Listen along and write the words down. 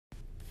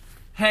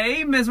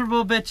Hey,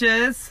 miserable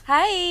bitches!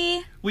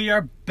 Hi! We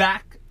are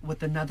back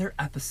with another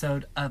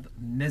episode of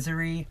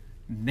Misery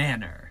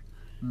Manor.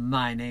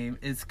 My name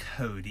is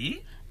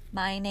Cody.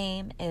 My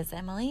name is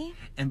Emily.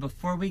 And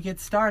before we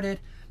get started,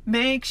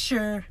 make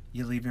sure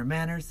you leave your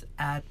manners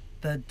at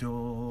the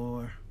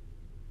door.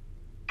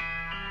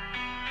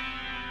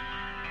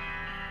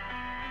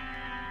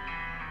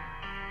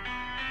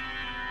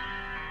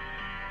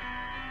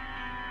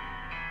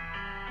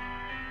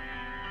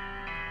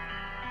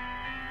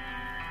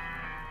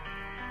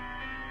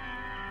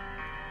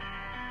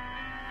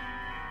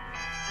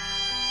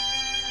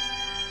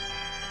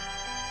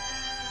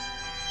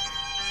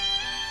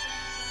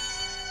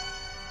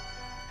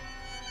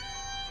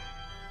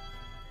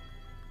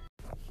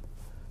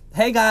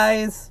 Hey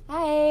guys!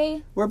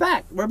 Hi! We're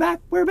back!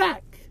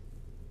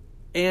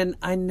 And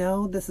I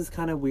know this is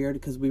kind of weird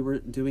because we were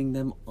doing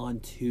them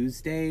on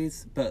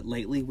Tuesdays, but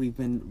lately we've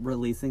been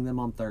releasing them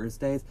on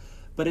Thursdays.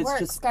 But it's Work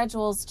just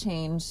schedules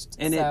changed.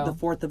 and so. the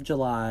 4th of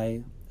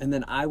July, and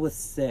then I was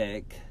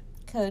sick.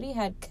 Cody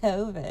had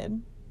COVID.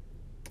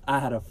 I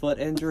had a foot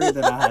injury,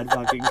 then I had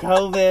fucking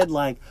COVID.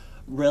 Like,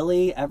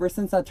 really, ever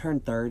since I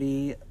turned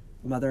 30,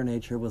 Mother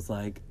Nature was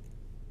like,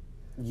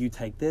 you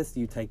take this.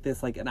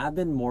 Like, and I've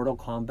been Mortal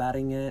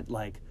Kombating it,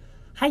 like,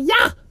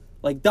 hi-ya!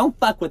 Like, don't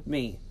fuck with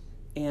me.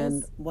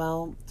 And,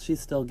 well,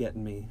 she's still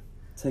getting me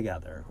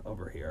together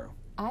over here.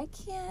 I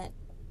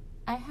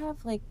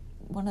have, like,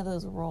 one of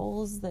those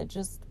rolls that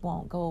just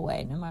won't go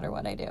away no matter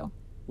what I do.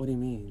 What do you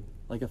mean?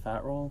 Like a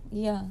fat roll?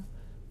 Yeah.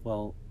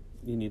 Well,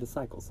 you need to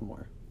cycle some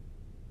more.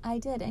 I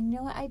did. And you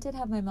know what? I did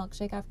have my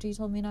milkshake after you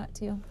told me not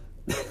to.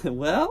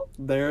 Well,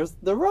 there's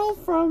the roll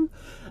from.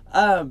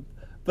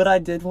 But I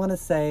did want to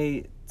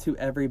say to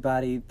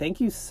everybody,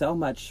 thank you so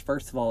much.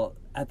 First of all,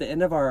 at the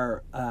end of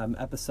our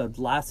episode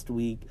last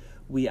week,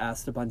 we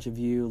asked a bunch of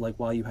you, like,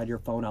 while you had your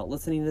phone out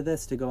listening to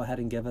this, to go ahead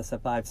and give us a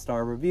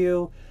 5-star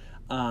review.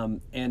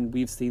 And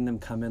we've seen them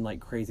come in like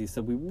crazy.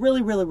 So we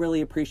really, really,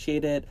 really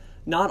appreciate it.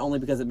 Not only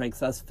because it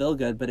makes us feel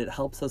good, but it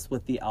helps us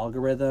with the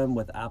algorithm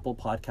with Apple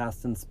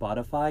Podcasts and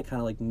Spotify,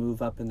 kind of like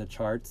move up in the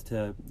charts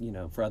to,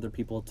 for other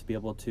people to be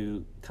able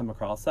to come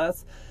across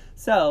us.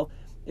 So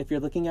if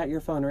you're looking at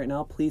your phone right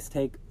now, please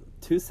take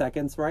 2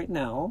 seconds right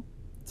now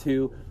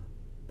to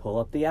pull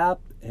up the app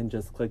and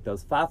just click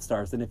those 5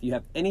 stars. And if you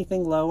have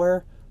anything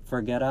lower,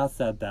 forget I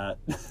said that.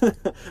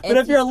 But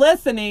if you're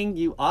listening,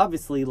 you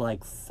obviously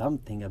like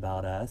something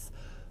about us.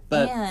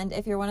 And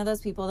if you're one of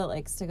those people that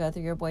likes to go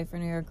through your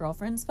boyfriend or your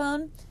girlfriend's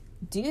phone,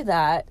 do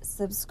that,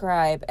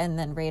 subscribe, and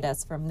then rate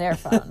us from their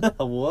phone.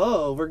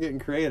 Whoa, we're getting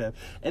creative.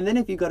 And then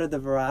if you go to the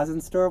Verizon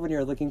store when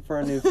you're looking for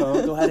a new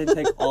phone, go ahead and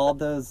take all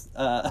those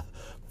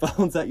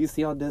phones that you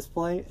see on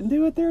display and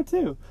do it there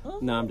too.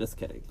 Mm-hmm. No, I'm just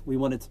kidding. We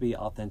want it to be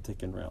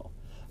authentic and real.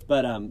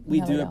 But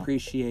we do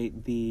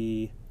appreciate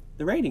the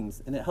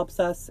ratings, and it helps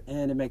us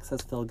and it makes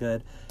us feel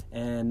good.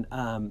 And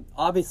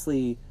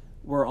obviously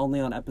we're only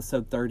on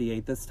episode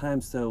 38 this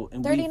time, so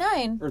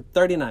 39. Or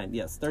 39,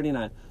 yes,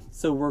 39.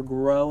 So we're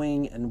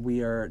growing and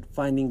we are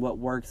finding what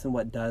works and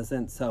what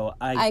doesn't. So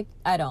I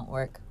don't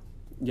work.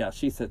 Yeah,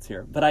 she sits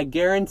here. But I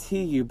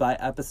guarantee you by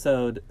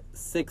episode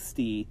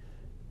 60,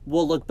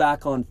 we'll look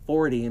back on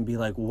 40 and be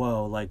like,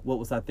 whoa, like, what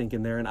was I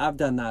thinking there? And I've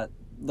done that.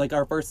 Like,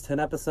 our first 10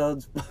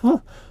 episodes,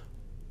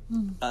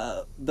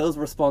 those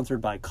were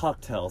sponsored by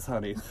cocktails,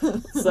 honey.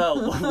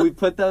 So we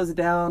put those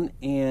down.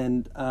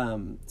 And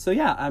so,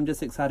 yeah, I'm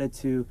just excited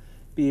to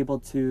be able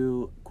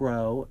to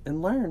grow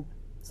and learn.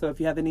 So if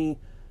you have any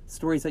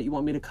stories that you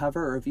want me to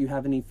cover, or if you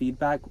have any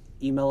feedback,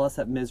 email us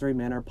at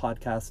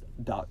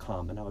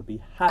miserymanorpodcast.com, and I would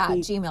be happy. At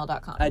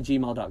gmail.com. At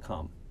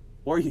gmail.com.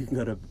 Or you can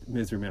go to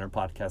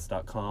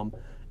miserymanorpodcast.com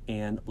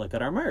and look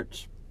at our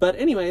merch. But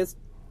anyways.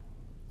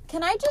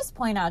 Can I just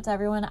point out to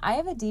everyone, I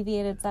have a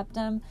deviated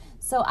septum,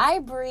 so I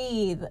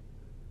breathe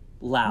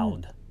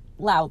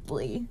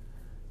loudly.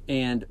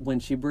 And when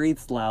she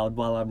breathes loud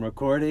while I'm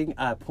recording,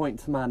 I point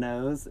to my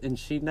nose, and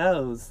she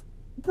knows.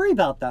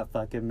 Breathe out that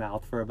fucking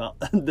mouth for about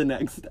the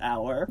next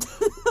hour.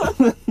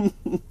 I'm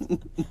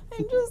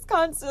just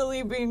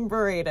constantly being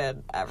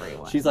berated,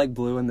 everyone. She's like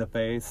blue in the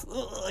face.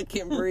 Ugh, I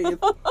can't breathe.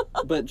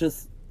 But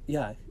just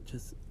breathe.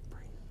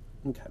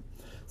 Okay.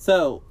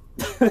 So,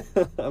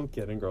 I'm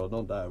kidding, girl.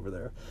 Don't die over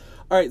there.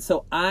 All right,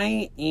 so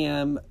I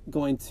am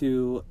going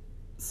to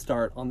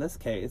start on this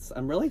case.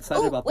 I'm really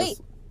excited about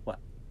this. What?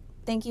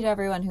 Thank you to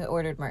everyone who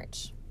ordered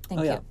merch.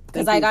 Thank you.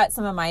 Because I got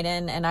some of mine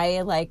in, and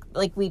I like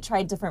we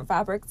tried different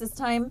fabrics this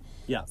time.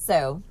 Yeah.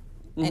 So,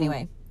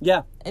 anyway.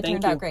 Yeah. It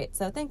turned out great.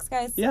 So, thanks,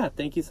 guys. Yeah,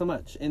 thank you so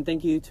much. And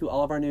thank you to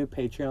all of our new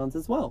Patreons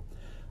as well.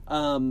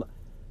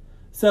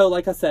 So,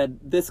 like I said,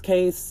 this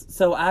case,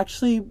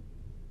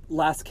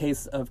 last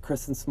case of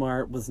Kristen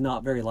Smart was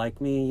not very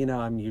like me.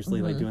 I'm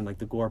usually like doing like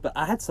the gore, but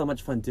I had so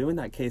much fun doing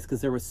that case because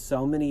there was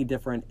so many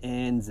different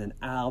ins and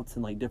outs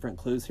and like different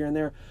clues here and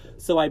there.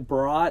 So I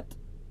brought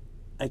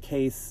a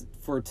case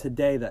for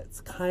today that's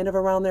kind of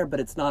around there, but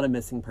it's not a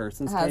missing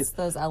persons case. It has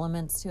those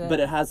elements to it. But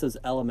it has those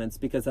elements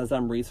because as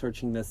I'm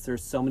researching this,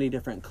 there's so many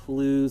different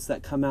clues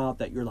that come out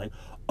that you're like,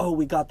 oh,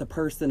 we got the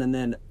person, and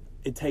then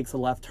it takes a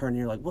left turn and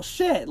you're like, well,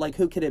 shit, like,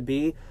 who could it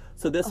be?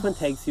 So this one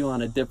takes you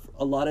on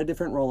a lot of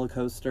different roller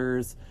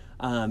coasters.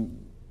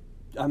 I'm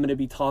going to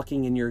be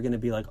talking and you're going to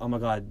be like, oh my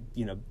God,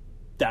 you know,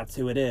 that's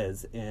who it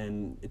is.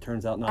 And it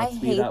turns out not to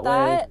be that way.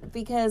 I hate that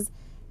because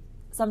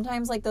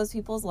sometimes, like, those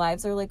people's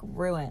lives are, like,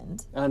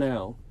 ruined. I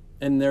know.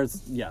 And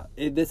there's,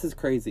 this is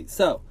crazy.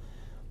 So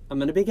I'm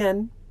going to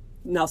begin.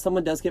 Now,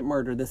 someone does get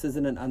murdered. This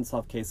isn't an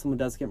unsolved case. Someone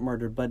does get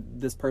murdered, but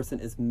this person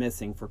is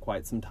missing for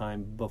quite some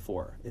time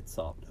before it's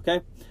solved,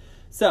 okay?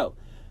 So,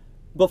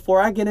 before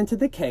I get into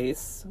the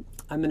case,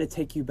 I'm going to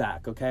take you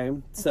back, okay?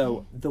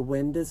 So, the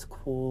wind is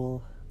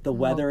cool. The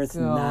weather is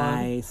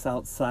nice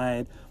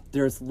outside.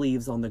 There's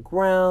leaves on the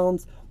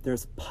ground.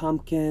 There's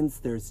pumpkins.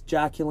 There's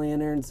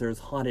jack-o'-lanterns. There's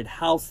haunted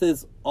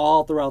houses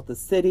all throughout the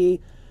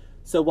city.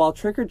 So, while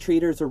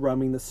trick-or-treaters are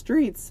roaming the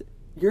streets,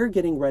 you're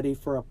getting ready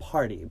for a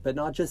party, but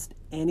not just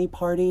any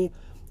party,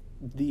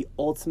 the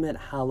ultimate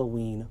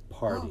Halloween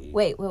party.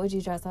 Wait, what would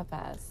you dress up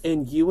as?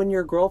 And you and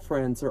your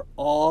girlfriends are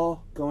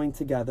all going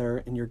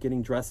together and you're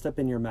getting dressed up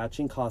in your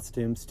matching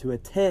costumes to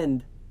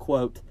attend,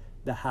 quote,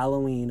 the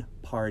Halloween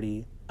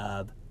party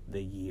of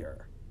the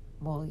year.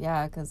 Well,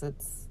 yeah, because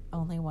it's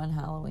only one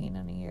Halloween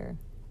in a year.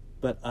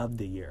 But of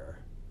the year.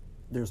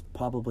 There's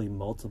probably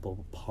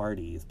multiple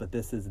parties, but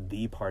this is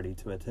the party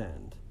to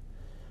attend.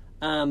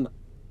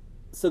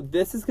 So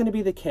this is going to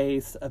be the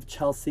case of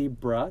Chelsea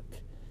Bruck,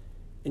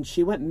 and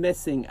she went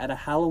missing at a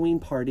Halloween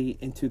party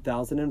in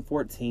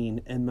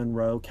 2014 in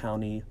Monroe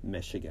County,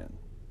 Michigan.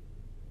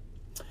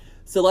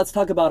 So let's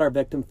talk about our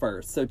victim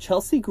first. So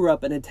Chelsea grew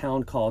up in a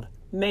town called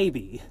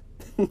Maybe.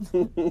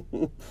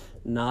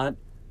 Not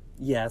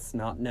yes,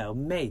 not no,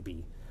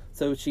 Maybe.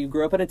 So she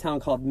grew up in a town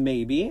called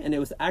Maybe, and it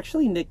was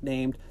actually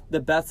nicknamed the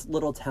best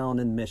little town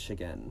in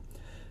Michigan.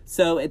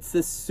 So it's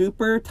this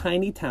super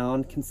tiny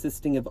town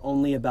consisting of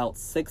only about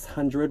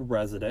 600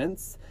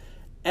 residents.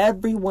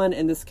 Everyone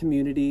in this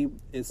community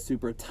is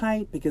super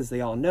tight because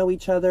they all know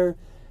each other.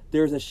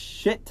 There's a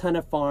shit ton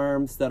of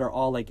farms that are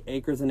all like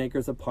acres and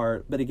acres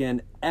apart. But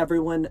again,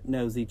 everyone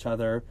knows each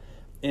other.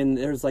 And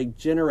there's like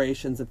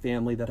generations of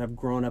family that have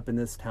grown up in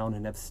this town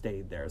and have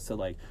stayed there. So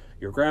like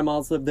your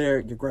grandmas live there,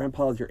 your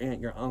grandpas, your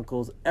aunt, your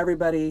uncles,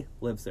 everybody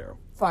lives there.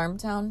 Farm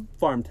town?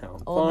 Farm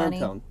town. Old Farm money.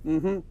 town.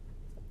 Mm-hmm.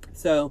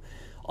 So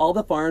all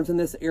the farms in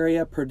this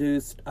area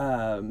produced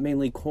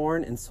mainly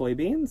corn and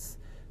soybeans.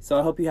 So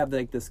I hope you have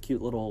like this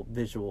cute little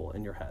visual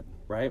in your head,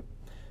 right?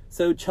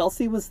 So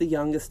Chelsea was the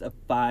youngest of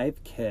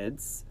 5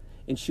 kids,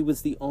 and she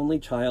was the only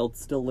child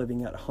still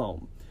living at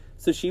home.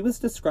 So she was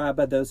described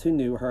by those who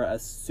knew her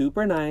as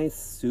super nice,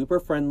 super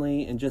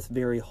friendly, and just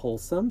very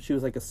wholesome. She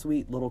was like a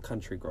sweet little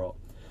country girl.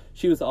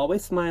 She was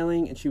always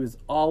smiling, and she was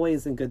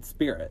always in good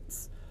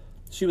spirits.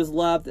 She was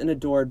loved and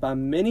adored by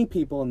many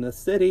people in the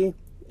city,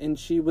 and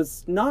she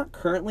was not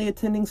currently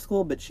attending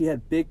school, but she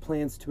had big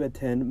plans to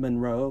attend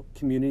Monroe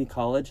Community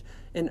College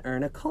and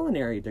earn a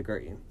culinary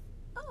degree.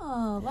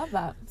 Oh, love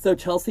that. So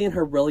Chelsea and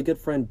her really good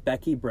friend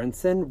Becky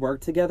Brinson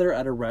worked together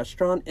at a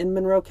restaurant in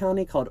Monroe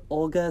County called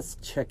Olga's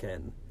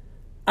Kitchen.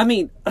 I'm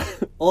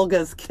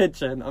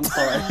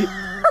sorry.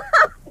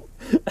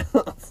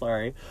 I'm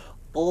sorry.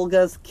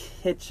 Olga's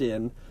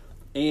Kitchen.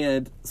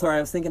 And, sorry, I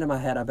was thinking in my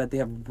head, I bet they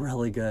have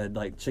really good,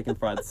 like, chicken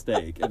fried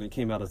steak. And it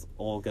came out as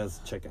Olga's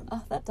Chicken.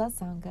 Oh, that does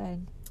sound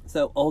good.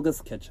 So,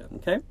 Olga's Kitchen,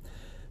 okay?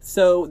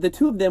 So, the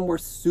two of them were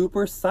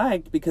super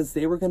psyched because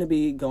they were going to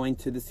be going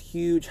to this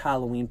huge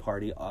Halloween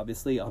party,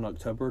 obviously, on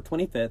October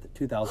 25th,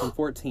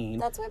 2014.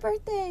 That's my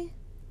birthday.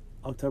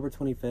 October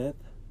 25th?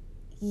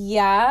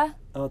 Yeah.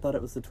 Oh, I thought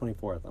it was the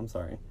 24th. I'm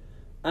sorry.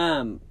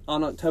 On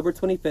October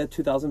 25th,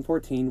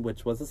 2014,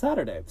 which was a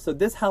Saturday. So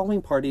this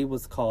Halloween party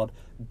was called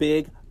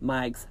Big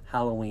Mike's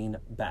Halloween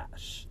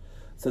Bash.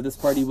 So this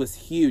party was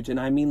huge, and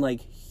I mean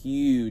like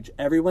huge.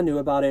 Everyone knew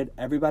about it.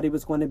 Everybody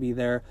was going to be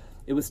there.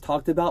 It was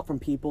talked about from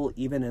people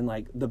even in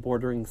like the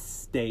bordering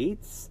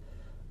states.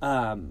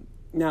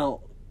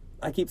 Now,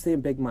 I keep saying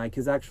Big Mike.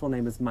 His actual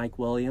name is Mike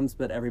Williams,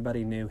 but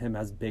everybody knew him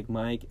as Big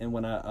Mike. And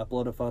when I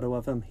upload a photo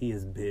of him, he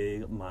is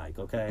Big Mike,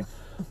 okay?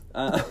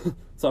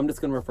 So I'm just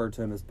going to refer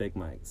to him as Big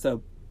Mike.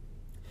 So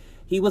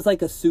he was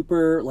like a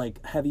super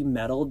like heavy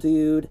metal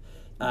dude,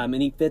 and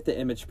he fit the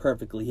image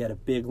perfectly. He had a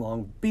big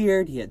long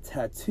beard, he had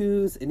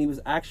tattoos, and he was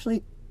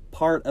actually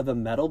part of a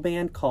metal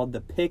band called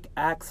the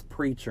Pickaxe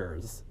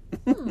Preachers.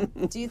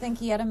 Do you think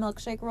he had a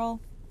milkshake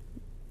roll?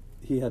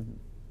 He had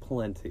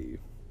plenty.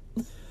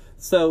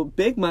 So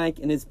Big Mike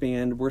and his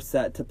band were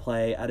set to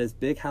play at his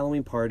big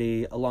Halloween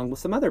party along with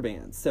some other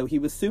bands. So he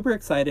was super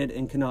excited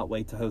and could not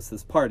wait to host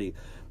this party.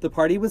 The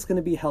party was going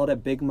to be held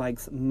at Big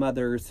Mike's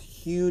mother's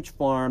huge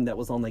farm that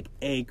was on like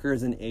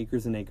acres and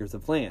acres and acres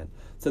of land.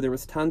 So there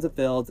was tons of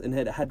fields, and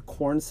it had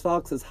corn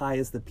stalks as high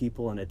as the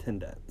people in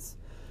attendance.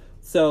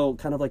 So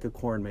kind of like a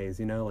corn maze,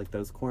 you know, like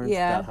those corns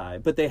that high.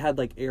 But they had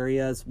like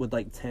areas with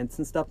like tents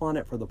and stuff on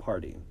it for the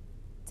party.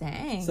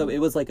 Dang. So it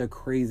was like a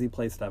crazy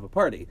place to have a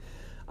party.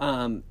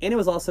 And it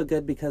was also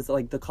good because,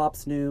 like, the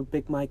cops knew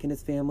Big Mike and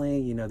his family.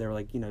 You know, they were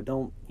like, you know,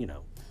 don't, you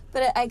know.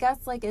 But I guess,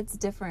 like, it's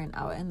different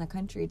out in the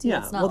country, too.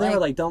 Yeah, It's not well, they were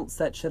like, don't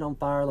set shit on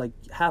fire, like,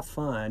 have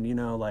fun, you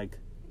know, like...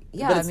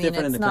 Yeah, but it's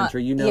different in the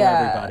country. You know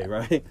everybody,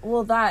 right?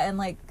 Well, that and,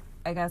 like,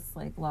 I guess,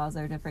 like, laws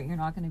are different. You're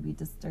not going to be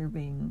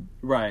disturbing.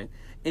 Right.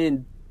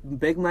 And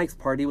Big Mike's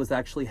party was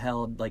actually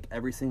held, like,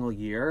 every single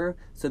year.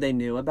 So they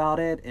knew about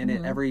it. And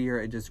every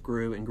year it just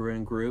grew and grew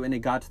and grew. And it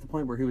got to the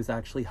point where he was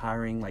actually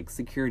hiring, like,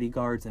 security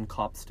guards and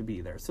cops to be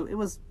there. So it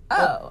was...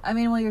 I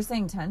mean, well, you're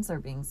saying tents are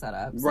being set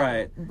up. So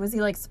right. Was he,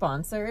 like,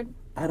 sponsored?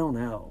 I don't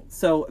know.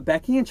 So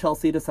Becky and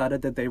Chelsea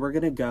decided that they were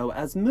going to go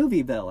as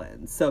movie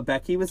villains. So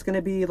Becky was going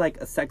to be like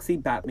a sexy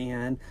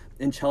Batman,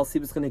 and Chelsea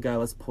was going to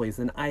go as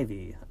Poison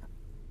Ivy.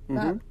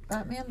 Mm-hmm.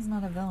 Batman's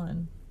not a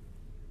villain.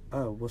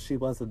 Oh, well, she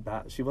was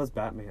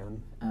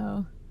Batman.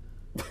 Oh.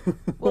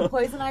 Well,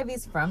 Poison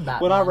Ivy's from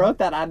Batman. When I wrote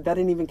that, that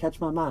didn't even catch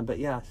my mind. But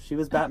yeah, she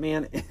was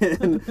Batman,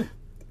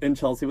 and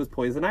Chelsea was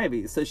Poison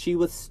Ivy. So she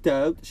was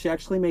stoked. She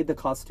actually made the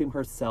costume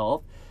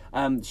herself.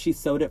 She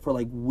sewed it for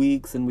like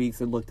weeks and weeks.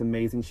 It looked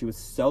amazing. She was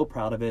so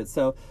proud of it.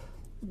 So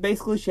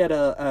basically she had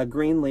a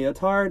green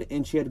leotard,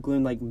 and she had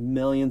glued like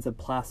millions of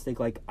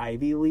plastic like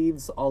ivy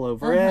leaves all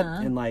over it,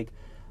 and like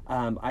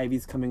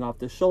ivy's coming off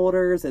the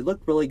shoulders. It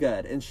looked really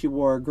good. And she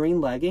wore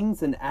green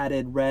leggings and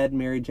added red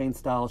Mary Jane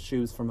style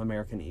shoes from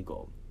American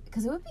Eagle.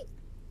 Because it would be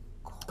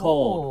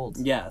cold.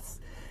 Yes.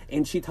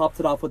 And she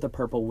topped it off with a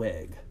purple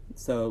wig.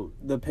 So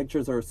the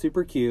pictures are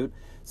super cute.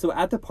 So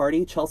at the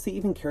party, Chelsea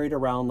even carried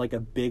around like a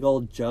big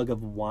old jug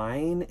of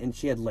wine, and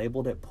she had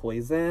labeled it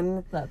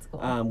poison. That's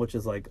cool. Which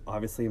is like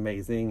obviously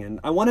amazing. And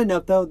I want to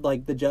note though,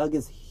 like the jug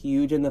is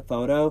huge in the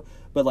photo,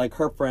 but like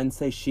her friends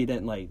say she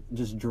didn't like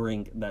just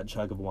drink that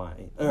jug of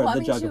wine or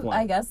jug of wine.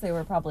 I guess they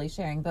were probably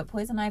sharing, but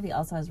Poison Ivy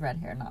also has red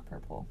hair, not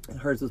purple.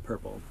 Hers was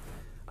purple.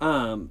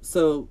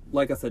 So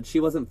like I said,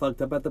 she wasn't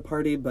fucked up at the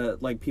party,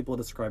 but like people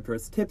described her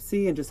as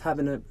tipsy and just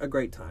having a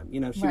great time. You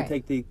know, she would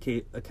take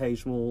the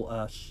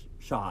occasional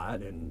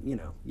shot and, you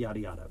know, yada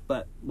yada,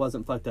 but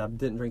wasn't fucked up,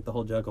 didn't drink the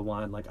whole jug of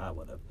wine like I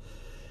would have.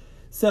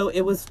 So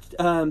it was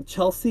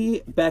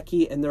Chelsea,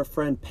 Becky, and their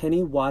friend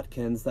Penny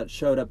Watkins that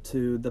showed up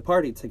to the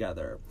party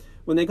together.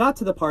 When they got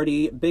to the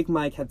party, Big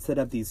Mike had set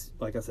up these,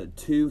 like I said,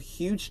 2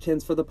 huge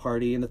tents for the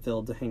party in the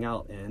field to hang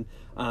out in,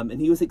 and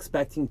he was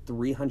expecting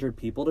 300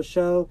 people to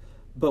show.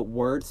 But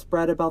word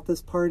spread about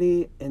this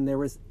party, and there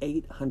was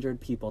 800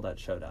 people that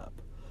showed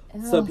up.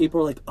 Ew. So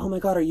people were like, oh my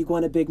God, are you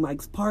going to Big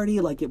Mike's party?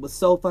 Like, it was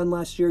so fun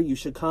last year. You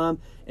should come.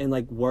 And,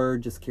 like,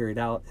 word just carried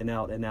out and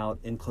out and out.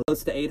 And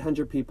close to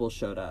 800 people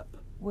showed up.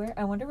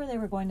 I wonder where they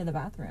were going to the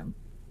bathroom.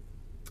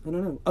 I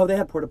don't know. Oh, they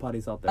had porta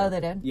potties out there. Oh, they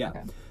did? Yeah.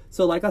 Okay.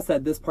 So, like I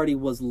said, this party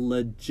was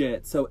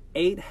legit. So,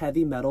 8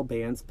 heavy metal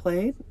bands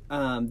played.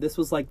 This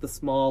was, like, the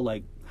small,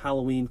 like,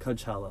 Halloween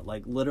Coachella.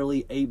 Like,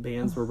 literally 8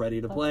 bands were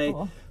ready to play.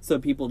 Cool. So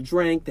people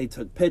drank, they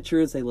took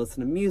pictures, they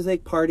listened to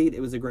music, partied.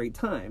 It was a great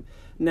time.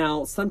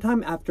 Now,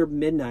 sometime after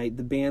midnight,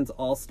 the bands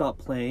all stopped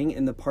playing,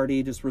 and the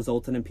party just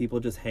resulted in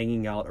people just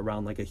hanging out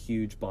around like a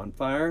huge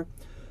bonfire.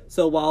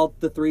 So while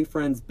the 3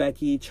 friends,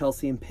 Becky,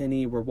 Chelsea, and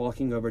Penny, were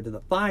walking over to the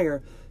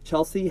fire,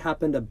 Chelsea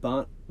happened to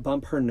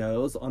bump her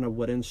nose on a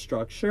wooden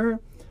structure.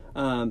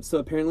 So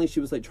apparently she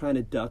was like trying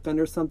to duck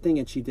under something,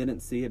 and she didn't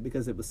see it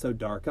because it was so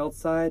dark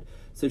outside.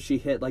 So she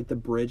hit like the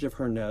bridge of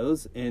her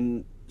nose,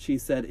 and she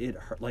said it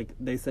hurt, like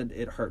they said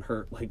it hurt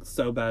her like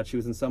so bad. She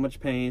was in so much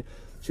pain.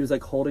 She was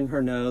like holding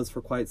her nose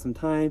for quite some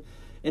time.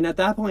 And at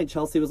that point,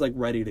 Chelsea was like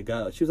ready to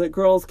go. She was like,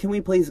 girls, can we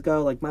please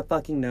go? Like, my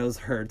fucking nose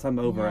hurts. I'm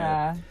over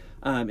it.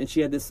 And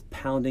she had this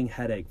pounding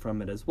headache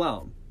from it as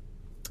well.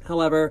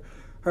 However,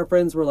 her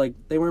friends were like,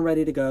 they weren't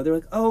ready to go. They're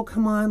like, oh,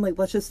 come on, like,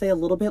 let's just stay a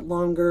little bit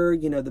longer.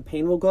 You know, the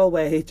pain will go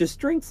away. Just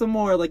drink some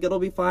more. Like, it'll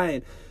be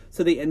fine.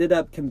 So they ended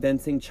up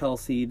convincing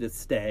Chelsea to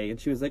stay. And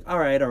she was like, all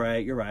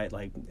right, you're right.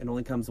 Like, it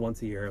only comes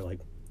once a year. Like,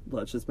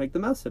 let's just make the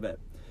most of it.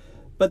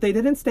 But they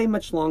didn't stay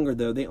much longer,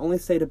 though. They only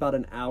stayed about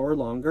an hour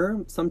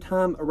longer.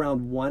 Sometime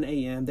around 1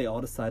 a.m., they all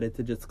decided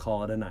to just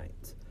call it a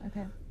night.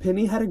 Okay.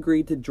 Penny had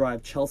agreed to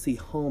drive Chelsea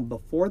home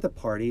before the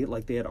party,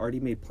 like they had already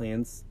made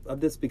plans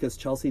of this, because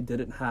Chelsea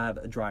didn't have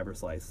a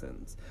driver's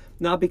license.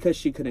 Not because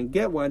she couldn't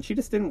get one, she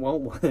just didn't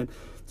want one.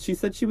 She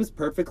said she was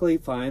perfectly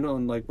fine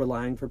on like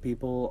relying for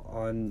people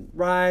on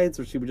rides,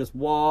 or she would just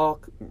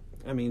walk.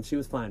 I mean, she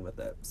was fine with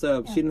it.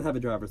 So she didn't have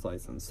a driver's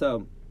license.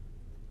 So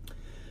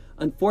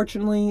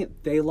unfortunately,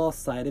 they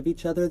lost sight of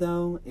each other,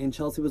 though, and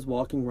Chelsea was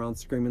walking around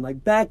screaming,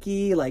 like,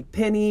 Becky, like,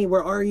 Penny,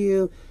 where are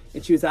you?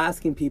 And she was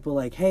asking people,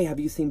 like, hey, have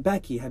you seen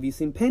Becky? Have you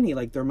seen Penny?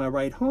 Like, they're my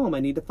ride home. I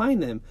need to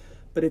find them.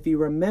 But if you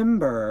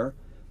remember,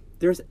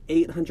 there's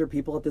 800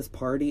 people at this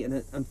party,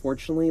 and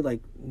unfortunately, like,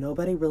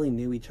 nobody really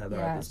knew each other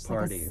at this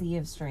party. Like a sea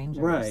of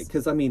strangers. Right,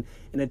 because, I mean,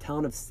 in a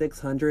town of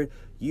 600,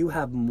 you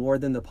have more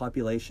than the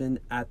population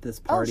at this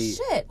party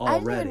already. I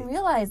didn't even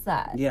realize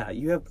that. Yeah,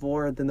 you have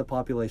more than the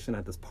population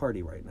at this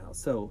party right now.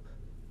 So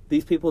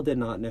these people did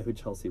not know who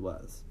Chelsea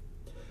was.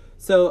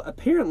 So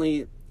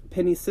apparently,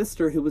 Penny's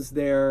sister, who was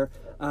there,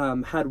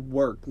 had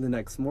work the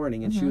next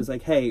morning, and she was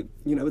like, hey,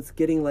 you know, it's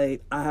getting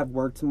late. I have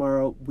work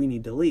tomorrow. We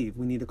need to leave.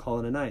 We need to call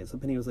it a night. So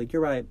Penny was like,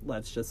 you're right.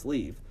 Let's just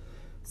leave.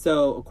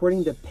 So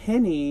according to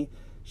Penny,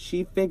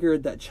 she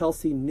figured that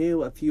Chelsea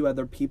knew a few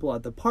other people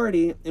at the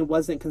party and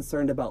wasn't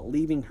concerned about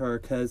leaving her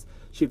because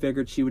she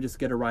figured she would just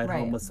get a ride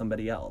home with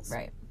somebody else.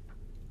 Right.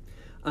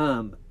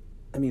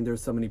 I mean,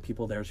 there's so many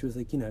people there. She was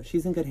like,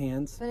 she's in good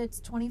hands. But it's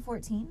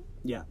 2014?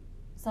 Yeah.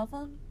 Cell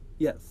phone?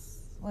 Yes.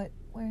 Where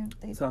are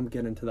they? So I'm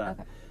getting to that.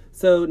 Okay.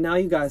 So now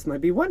you guys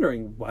might be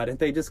wondering, why didn't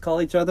they just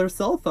call each other's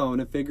cell phone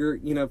and figure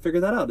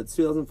that out? It's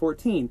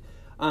 2014.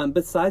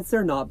 Besides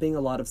there not being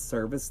a lot of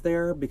service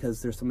there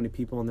because there's so many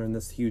people and they're in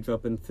this huge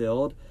open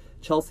field,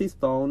 Chelsea's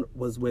phone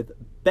was with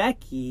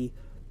Becky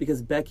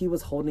because Becky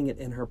was holding it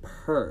in her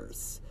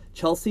purse.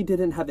 Chelsea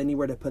didn't have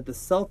anywhere to put the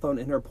cell phone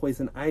in her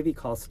Poison Ivy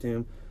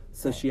costume,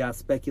 so she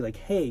asked Becky, like,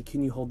 hey,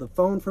 can you hold the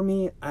phone for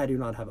me? I do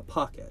not have a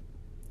pocket.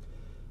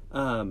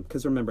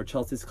 Because remember,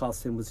 Chelsea's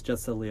costume was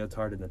just a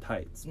leotard and the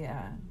tights.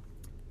 Yeah.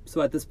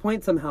 So at this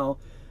point, somehow,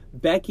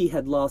 Becky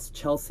had lost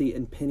Chelsea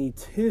and Penny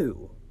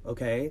too,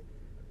 okay?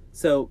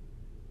 So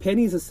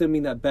Penny's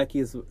assuming that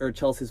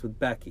Chelsea's with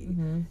Becky.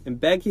 Mm-hmm. And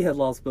Becky had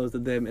lost both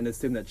of them and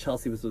assumed that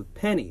Chelsea was with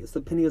Penny.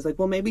 So Penny was like,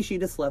 well, maybe she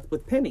just left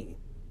with Penny.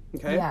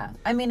 Okay? Yeah.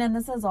 I mean, and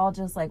this is all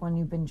just like when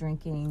you've been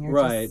drinking. You're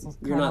just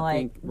You're not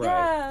like,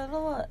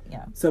 right.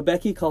 Yeah. So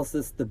Becky calls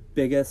this the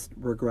biggest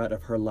regret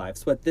of her life.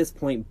 So at this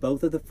point,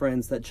 both of the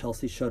friends that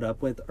Chelsea showed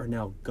up with are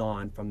now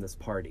gone from this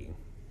party.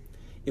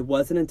 It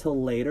wasn't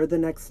until later the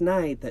next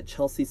night that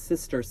Chelsea's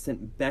sister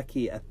sent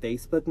Becky a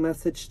Facebook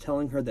message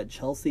telling her that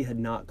Chelsea had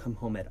not come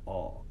home at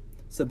all.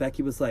 So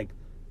Becky was like,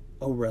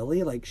 oh,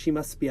 really? Like, she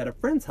must be at a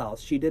friend's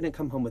house. She didn't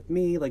come home with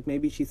me. Like,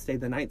 maybe she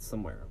stayed the night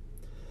somewhere.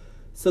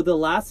 So the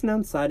last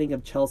known sighting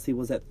of Chelsea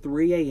was at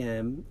 3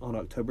 a.m. on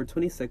October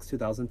 26,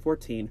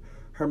 2014.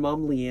 Her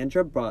mom,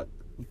 Leandra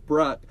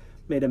Bruck,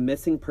 made a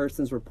missing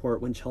persons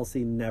report when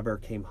Chelsea never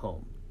came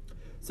home.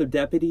 So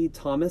Deputy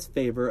Thomas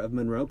Favor of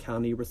Monroe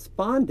County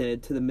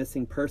responded to the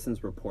missing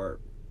persons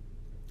report.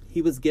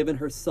 He was given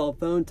her cell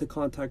phone to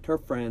contact her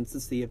friends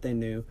to see if they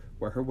knew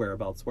where her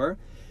whereabouts were.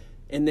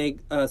 And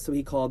so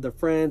he called their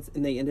friends,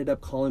 and they ended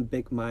up calling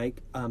Big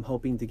Mike,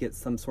 hoping to get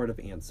some sort of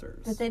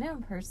answers. But they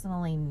didn't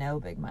personally know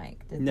Big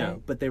Mike, did they?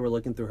 No, but they were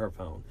looking through her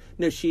phone.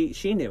 No, she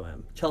knew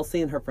him.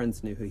 Chelsea and her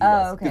friends knew who he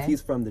was because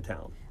he's from the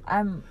town.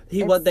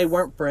 They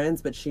weren't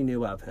friends, but she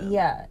knew of him.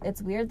 Yeah,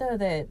 it's weird though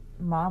that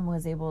Mom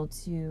was able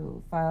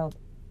to file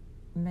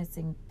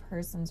missing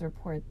persons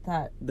report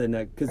that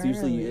because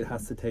usually it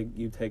has to take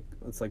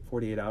it's like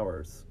 48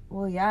 hours.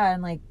 Well, yeah,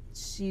 and like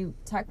she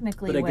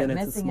technically went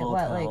missing at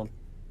what,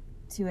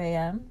 2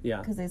 a.m.? Yeah.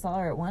 Because they saw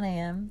her at 1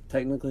 a.m.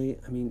 Technically,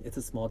 I mean, it's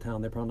a small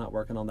town. They're probably not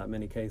working on that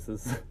many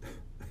cases.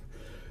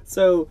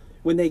 So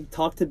when they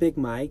talked to Big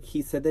Mike,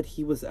 he said that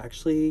he was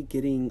actually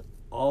getting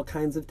all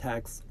kinds of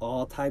texts,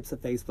 all types of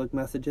Facebook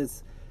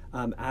messages,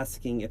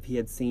 asking if he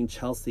had seen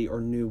Chelsea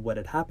or knew what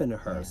had happened to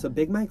her. Yeah. So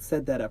Big Mike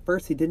said that at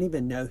first he didn't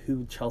even know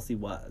who Chelsea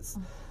was.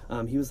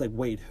 He was like,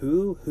 wait,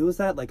 who is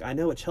that? Like, I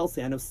know a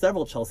Chelsea. I know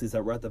several Chelseas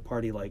that were at the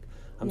party. Like,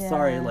 I'm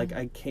sorry. Like,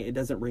 I can't, it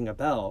doesn't ring a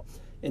bell.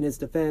 In his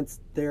defense,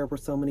 there were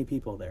so many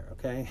people there,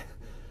 okay?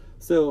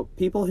 So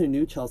people who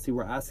knew Chelsea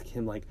were asking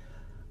him, like,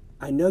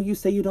 I know you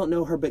say you don't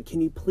know her, but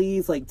can you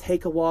please, like,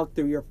 take a walk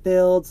through your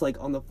fields, like,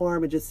 on the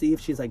farm and just see if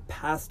she's, like,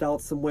 passed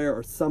out somewhere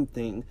or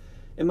something?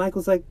 And Mike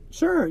was like,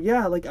 sure,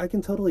 yeah, like, I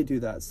can totally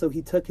do that. So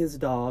he took his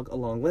dog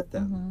along with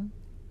them. Mm-hmm.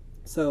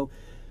 So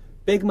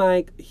Big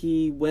Mike,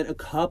 he went a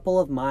couple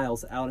of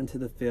miles out into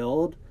the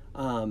field,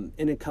 and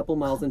a couple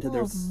miles into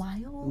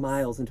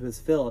his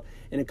field,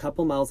 and a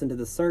couple miles into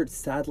the search,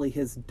 sadly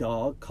his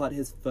dog caught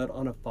his foot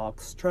on a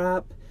fox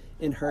trap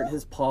and hurt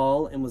his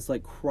paw and was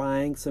like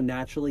crying. So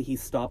naturally he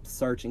stopped the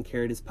search and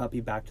carried his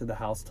puppy back to the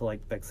house to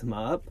like fix him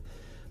up.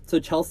 So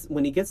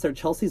when he gets there,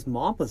 Chelsea's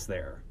mom was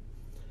there,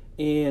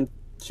 and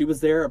she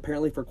was there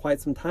apparently for quite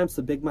some time.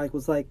 So Big Mike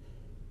was like,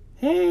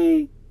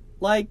 hey,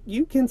 like,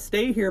 you can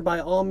stay here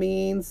by all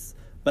means,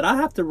 but I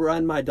have to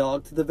run my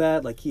dog to the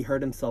vet. Like, he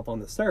hurt himself on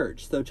the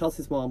search. So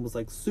Chelsea's mom was,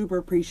 like, super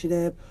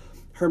appreciative.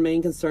 Her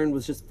main concern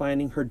was just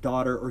finding her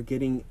daughter or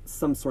getting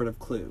some sort of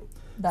clue.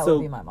 That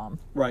would be my mom.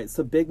 Right.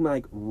 So Big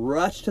Mike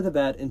rushed to the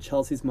vet, and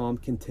Chelsea's mom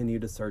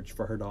continued to search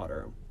for her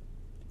daughter.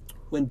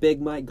 When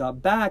Big Mike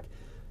got back,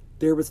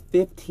 there was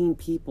 15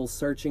 people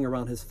searching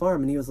around his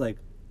farm, and he was like,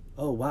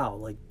 oh, wow,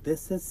 like,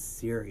 this is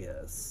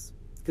serious.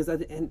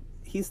 And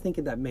he's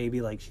thinking that maybe,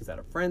 like, she's at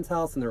a friend's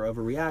house and they're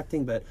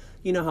overreacting, but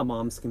you know how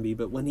moms can be.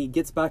 But when he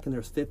gets back and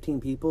there's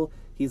 15 people,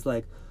 he's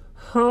like,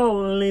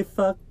 holy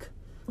fuck.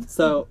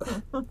 So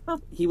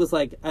he was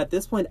like, at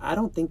this point, I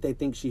don't think they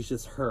think she's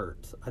just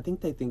hurt. I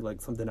think they think,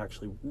 like, something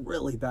actually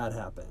really bad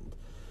happened.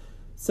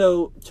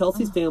 So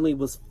Chelsea's family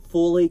was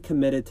fully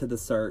committed to the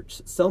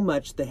search, so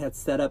much they had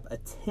set up a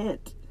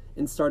tent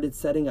and started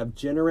setting up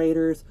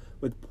generators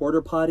with porta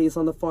potties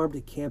on the farm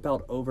to camp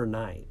out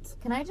overnight.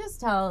 Can I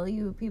just tell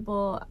you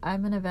people,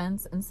 I'm in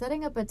events, and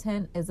setting up a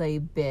tent is a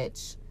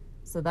bitch.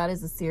 So that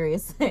is a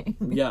serious thing.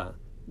 Yeah.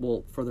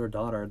 Well, for their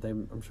daughter,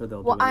 I'm sure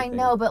they'll do anything. anything.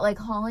 I know, but like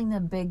hauling the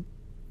big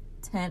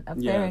tent up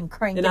there and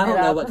cranking it up. And I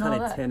don't know what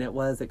kind of tent it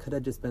was. It could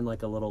have just been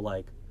like a little,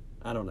 like,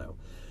 I don't know.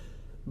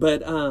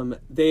 But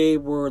they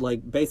were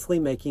like basically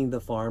making the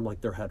farm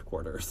like their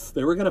headquarters.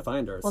 They were gonna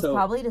find her. Well, so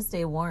probably to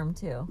stay warm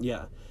too.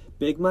 yeah,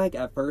 Big Mike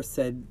at first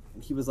said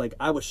he was like,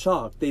 I was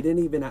shocked. They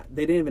didn't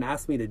even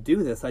ask me to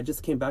do this. I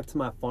just came back to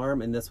my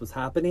farm and this was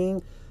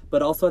happening.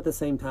 But also at the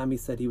same time, he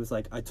said he was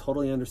like, I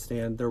totally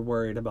understand. They're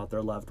worried about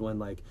their loved one.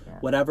 Like,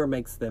 whatever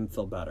makes them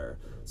feel better.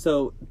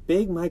 So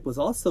Big Mike was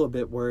also a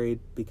bit worried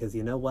because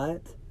you know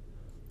what?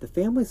 The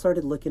family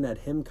started looking at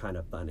him kind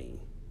of funny,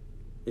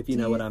 if you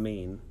know what I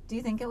mean. Do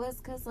you think it was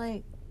because,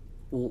 like,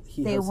 well,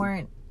 they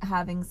weren't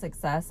having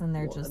success and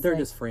they're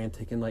just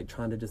frantic and like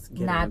trying to just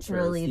get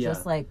naturally answers.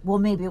 Just like, well,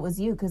 maybe it was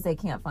you because they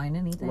can't find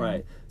anything.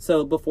 Right.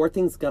 So before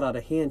things got out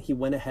of hand, he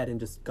went ahead and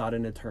just got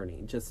an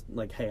attorney. Just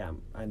like, hey,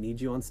 I need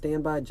you on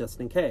standby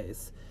just in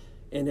case.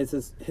 And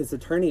his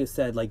attorney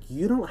said, like,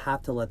 you don't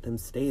have to let them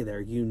stay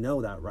there. You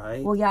know that,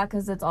 right? Well, yeah,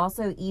 because it's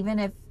also, even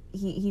if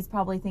he's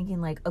probably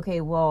thinking like, okay,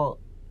 well,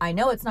 I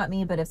know it's not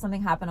me, but if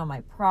something happened on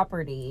my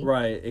property,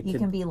 right, you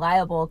can be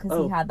liable because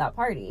he had that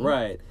party.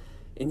 Right.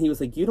 And he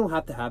was like, you don't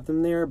have to have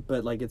them there,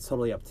 but like it's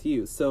totally up to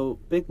you. So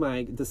Big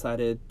Mike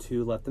decided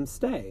to let them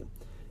stay.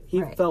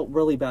 He felt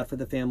really bad for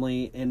the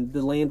family, and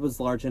the land was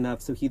large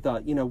enough, so he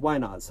thought, why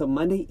not? So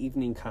Monday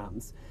evening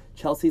comes.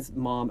 Chelsea's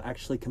mom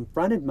actually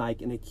confronted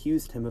Mike and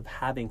accused him of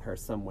having her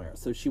somewhere.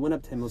 So she went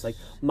up to him and was like,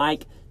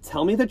 Mike,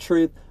 tell me the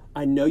truth.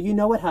 I know you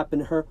know what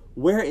happened to her.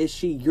 Where is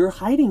she? You're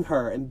hiding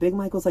her. And Big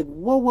Mike was like,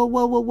 whoa,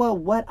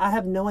 what? I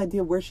have no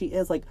idea where she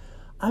is. Like,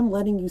 I'm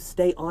letting you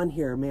stay on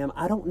here, ma'am.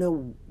 I don't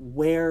know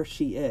where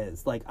she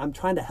is. Like, I'm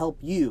trying to help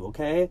you,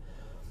 okay?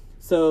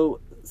 So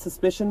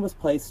suspicion was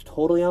placed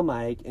totally on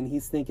Mike, and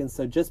he's thinking,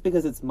 so just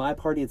because it's my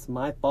party, it's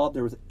my fault.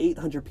 There was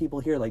 800 people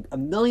here. Like, a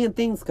million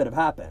things could have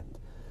happened.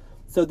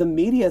 So the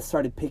media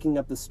started picking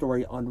up the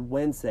story on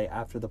Wednesday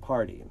after the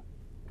party,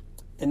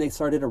 and they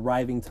started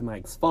arriving to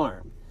Mike's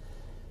farm.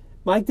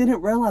 Mike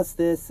didn't realize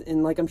this,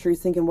 and like I'm sure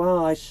he's thinking,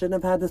 wow, I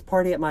shouldn't have had this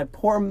party at my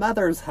poor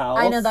mother's house.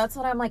 I know, that's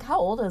what I'm like. How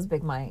old is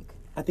Big Mike?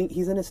 I think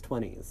he's in his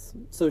 20s.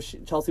 So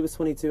Chelsea was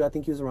 22. I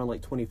think he was around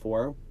like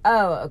 24.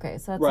 Oh, okay.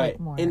 So that's right. Like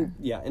more.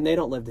 And they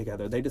don't live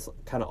together. They just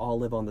kind of all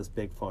live on this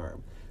big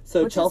farm.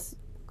 So Which Chelsea, is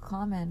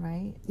common,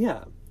 right?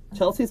 Yeah.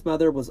 Chelsea's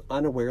mother was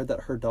unaware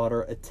that her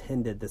daughter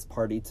attended this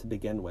party to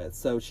begin with.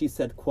 So she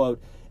said,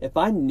 quote, if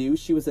I knew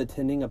she was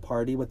attending a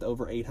party with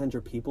over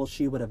 800 people,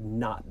 she would have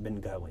not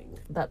been going.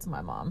 That's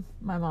my mom.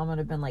 My mom would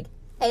have been like,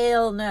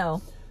 hell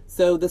no.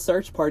 So the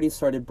search party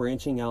started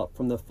branching out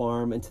from the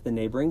farm into the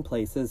neighboring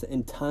places,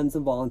 and tons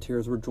of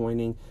volunteers were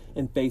joining,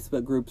 and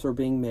Facebook groups were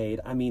being made.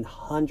 I mean,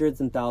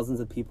 hundreds and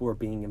thousands of people were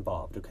being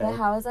involved, okay? But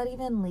how is that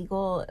even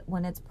legal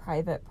when it's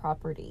private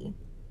property?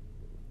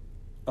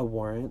 A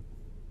warrant.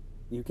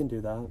 You can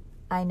do that.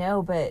 I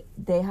know, but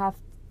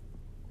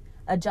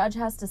a judge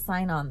has to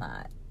sign on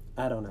that.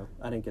 I don't know.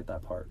 I didn't get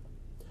that part.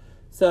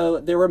 So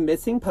there were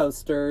missing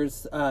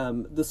posters.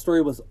 The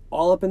story was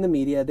all up in the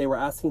media. They were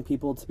asking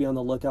people to be on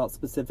the lookout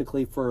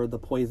specifically for the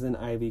poison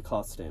ivy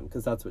costume,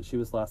 because that's what she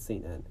was last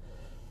seen in.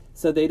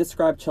 So they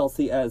described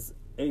Chelsea as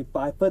a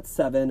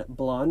 5'7"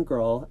 blonde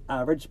girl,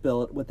 average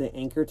build, with an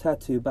anchor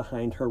tattoo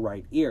behind her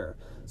right ear.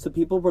 So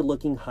people were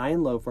looking high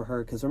and low for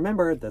her, because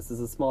remember, this is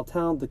a small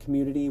town. The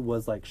community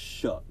was like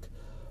shook.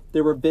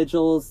 There were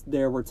vigils,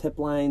 there were tip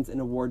lines and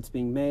awards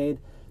being made.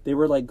 They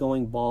were like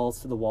going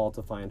balls to the wall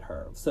to find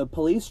her. So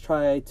police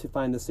tried to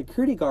find the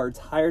security guards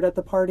hired at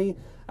the party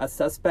as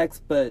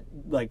suspects,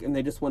 and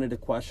they just wanted to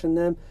question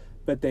them,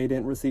 but they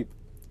didn't receive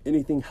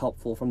anything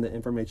helpful from the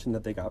information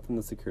that they got from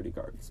the security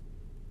guards.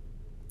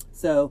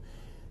 So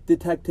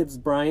detectives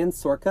Brian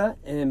Sorka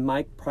and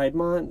Mike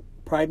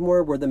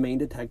Pridemore were the main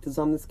detectives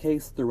on this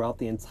case throughout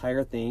the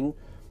entire thing.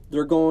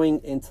 They're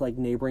going into like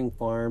neighboring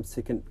farms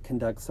to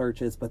conduct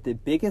searches, but the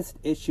biggest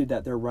issue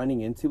that they're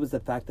running into was the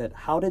fact that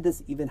how did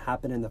this even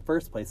happen in the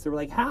first place? They were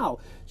like, how?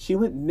 She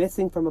went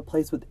missing from a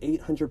place with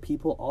 800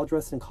 people all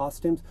dressed in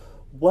costumes.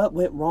 What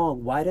went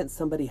wrong? Why didn't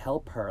somebody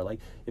help her?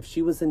 Like, if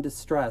she was in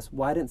distress,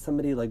 why didn't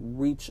somebody like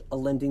reach a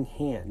lending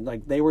hand?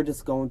 Like, they were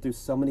just going through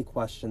so many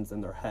questions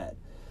in their head.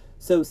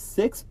 So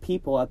 6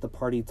 people at the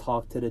party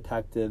talked to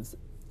detectives,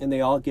 and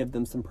they all give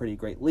them some pretty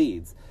great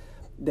leads.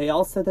 They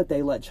all said that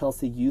they let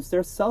Chelsea use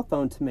their cell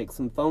phone to make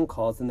some phone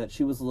calls and that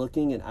she was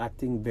looking and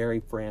acting very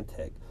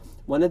frantic.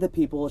 One of the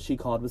people she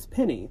called was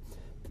Penny.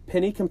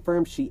 Penny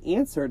confirmed she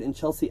answered, and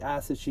Chelsea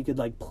asked if she could,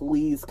 like,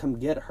 please come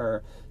get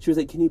her. She was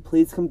like, can you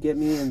please come get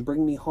me and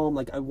bring me home?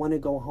 Like, I want to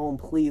go home,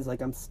 please.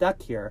 Like, I'm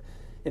stuck here.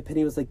 And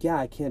Penny was like, yeah,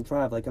 I can't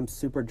drive. Like, I'm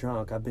super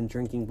drunk. I've been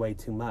drinking way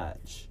too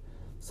much.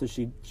 So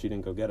she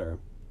didn't go get her.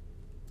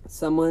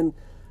 Someone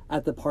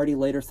at the party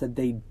later said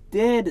they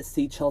did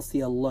see Chelsea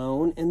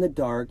alone in the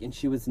dark, and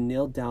she was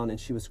kneeled down and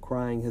she was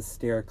crying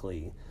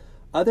hysterically.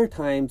 Other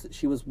times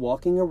she was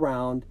walking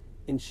around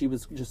and she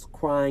was just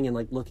crying and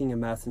like looking a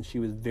mess, and she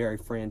was very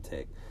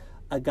frantic.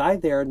 A guy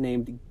there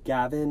named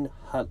Gavin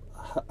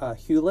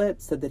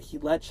Hewlett said that he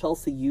let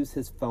Chelsea use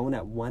his phone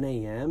at 1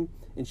 a.m.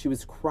 and she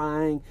was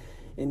crying,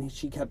 and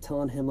she kept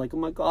telling him like, oh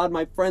my God,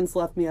 my friends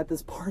left me at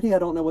this party. I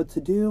don't know what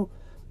to do.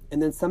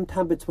 And then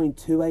sometime between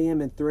 2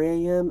 a.m. and 3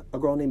 a.m., a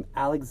girl named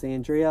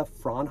Alexandria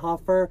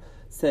Fraunhofer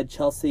said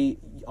Chelsea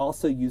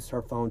also used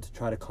her phone to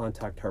try to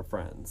contact her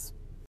friends.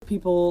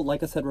 People,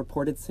 like I said,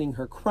 reported seeing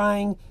her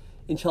crying,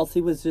 and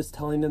Chelsea was just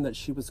telling them that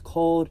she was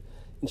cold,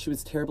 and she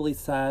was terribly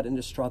sad and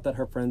distraught that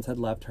her friends had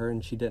left her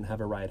and she didn't have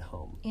a ride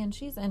home. And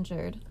she's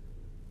injured.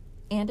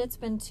 And it's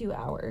been 2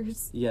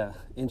 hours. Yeah,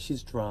 and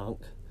she's drunk.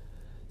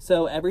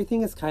 So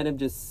everything is kind of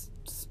just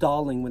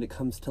stalling when it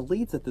comes to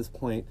leads at this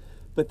point.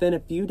 But then a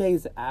few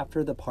days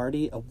after the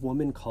party, a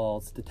woman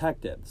calls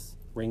detectives.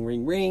 Ring,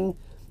 ring, ring.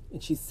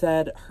 And she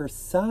said her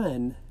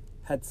son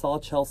had saw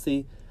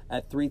Chelsea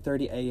at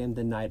 3:30 a.m.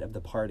 the night of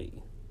the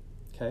party.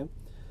 Okay?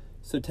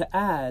 So to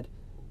add,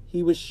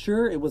 he was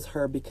sure it was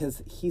her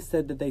because he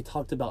said that they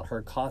talked about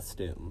her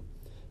costume.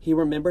 He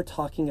remembered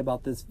talking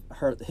about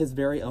his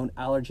very own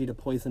allergy to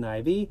poison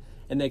ivy,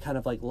 and they kind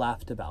of like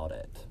laughed about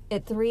it.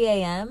 At 3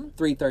 a.m.?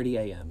 3:30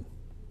 a.m.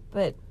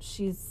 But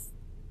she's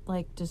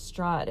like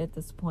distraught at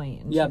this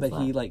point. And yeah, but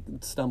he like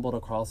stumbled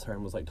across her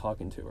and was like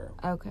talking to her.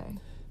 Okay.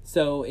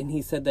 So, and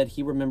he said that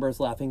he remembers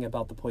laughing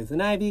about the poison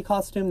ivy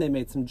costume. They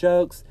made some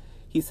jokes.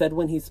 He said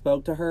when he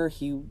spoke to her,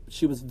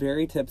 she was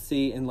very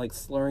tipsy and like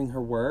slurring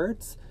her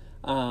words.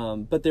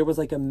 But there was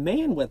like a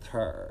man with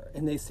her,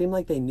 and they seemed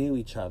like they knew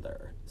each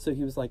other. So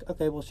he was like,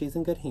 okay, well, she's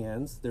in good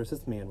hands. There's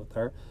this man with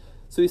her.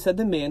 So he said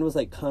the man was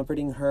like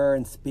comforting her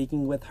and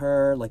speaking with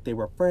her like they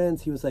were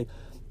friends. He was like,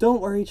 don't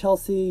worry,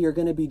 Chelsea, you're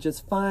going to be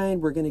just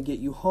fine. We're going to get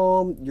you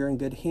home. You're in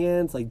good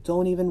hands. Like,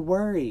 don't even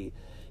worry.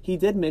 He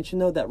did mention,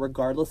 though, that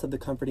regardless of the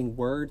comforting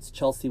words,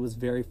 Chelsea was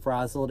very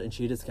frazzled, and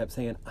she just kept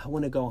saying, I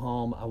want to go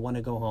home. I want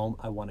to go home.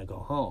 I want to go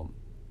home.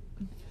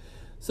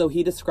 So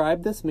he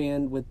described this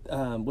man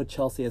with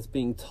Chelsea as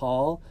being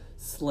tall,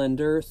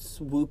 slender,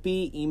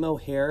 swoopy, emo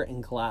hair,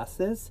 and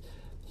glasses.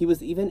 He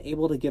was even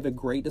able to give a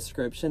great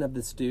description of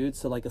this dude.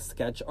 So like a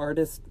sketch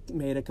artist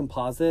made a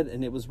composite,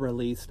 and it was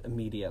released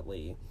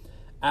immediately.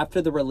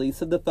 After the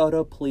release of the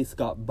photo, police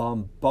got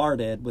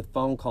bombarded with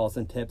phone calls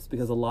and tips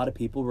because a lot of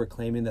people were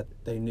claiming that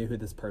they knew who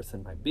this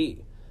person might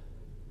be.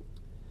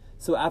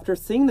 So after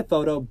seeing the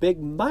photo, Big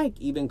Mike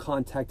even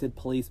contacted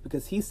police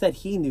because he said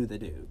he knew the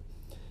dude.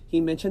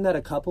 He mentioned that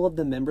a couple of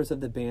the members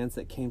of the bands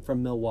that came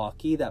from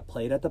Milwaukee that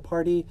played at the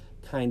party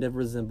kind of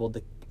resembled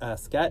the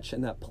sketch,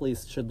 and that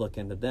police should look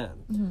into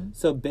them. Mm-hmm.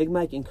 So Big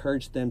Mike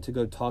encouraged them to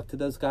go talk to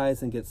those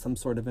guys and get some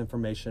sort of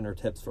information or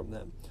tips from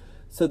them.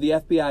 So the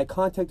FBI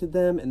contacted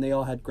them, and they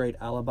all had great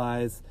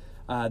alibis.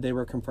 They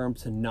were confirmed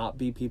to not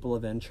be people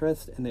of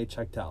interest, and they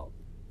checked out.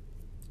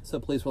 So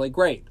police were like,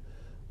 great.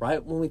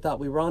 Right when we thought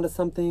we were onto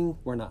something,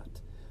 we're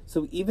not.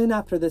 So even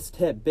after this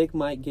tip, Big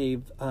Mike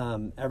gave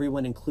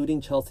everyone, including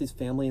Chelsea's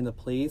family and the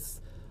police,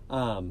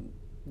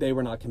 they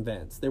were not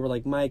convinced. They were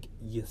like, Mike,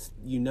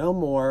 you know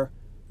more.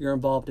 You're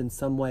involved in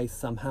some way,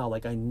 somehow.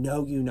 Like, I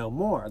know you know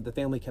more. The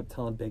family kept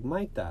telling Big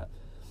Mike that.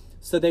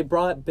 So they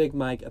brought Big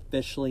Mike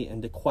officially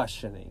into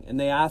questioning, and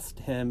they asked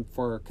him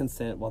for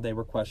consent while they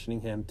were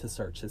questioning him to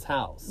search his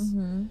house.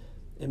 Mm-hmm.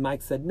 And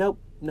Mike said, nope,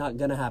 not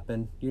going to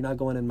happen. You're not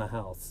going in my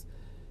house.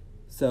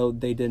 So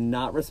they did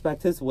not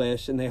respect his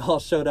wish, and they all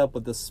showed up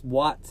with the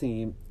SWAT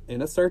team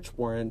in a search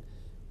warrant,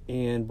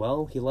 and,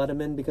 well, he let him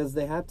in because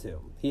they had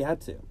to. He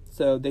had to.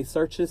 So they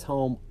searched his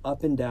home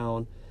up and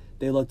down.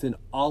 They looked in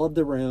all of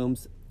the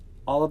rooms,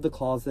 all of the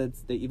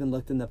closets. They even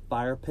looked in the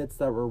fire pits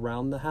that were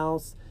around the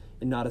house,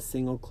 and not a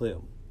single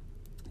clue.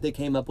 They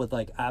came up with,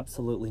 like,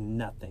 absolutely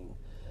nothing.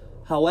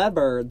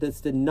 However,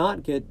 this did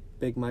not get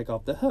Big Mike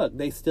off the hook.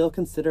 They still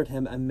considered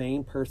him a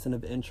main person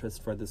of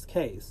interest for this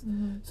case.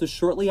 Mm-hmm. So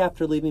shortly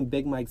after leaving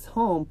Big Mike's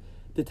home,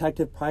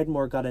 Detective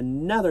Pridemore got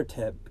another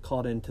tip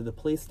called into the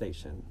police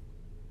station.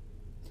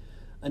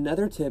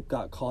 Another tip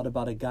got called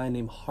about a guy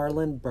named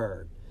Harlan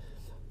Bird.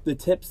 The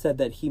tip said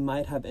that he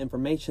might have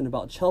information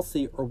about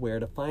Chelsea or where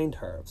to find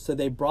her. So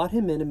they brought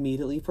him in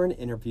immediately for an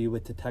interview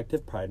with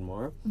Detective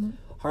Pridemore. Mm-hmm.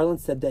 Harlan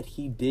said that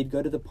he did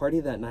go to the party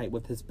that night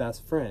with his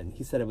best friend.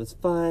 He said it was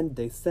fun,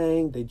 they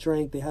sang, they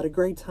drank, they had a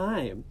great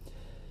time.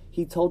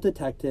 He told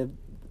Detective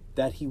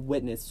that he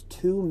witnessed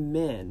 2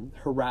 men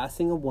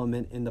harassing a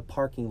woman in the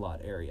parking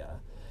lot area.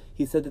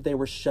 He said that they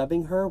were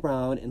shoving her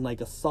around and like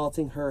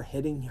assaulting her,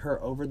 hitting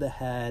her over the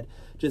head,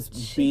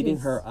 just beating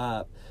her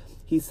up.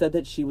 He said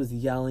that she was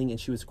yelling and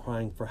she was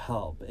crying for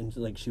help, and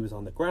like she was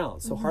on the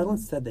ground. So Harlan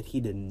said that he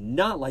did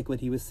not like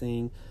what he was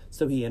seeing,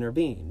 so he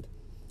intervened.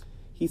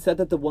 He said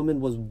that the woman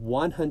was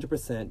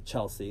 100%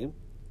 Chelsea,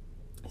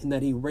 and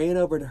that he ran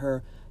over to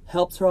her,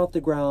 helps her off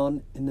the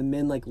ground, and the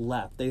men like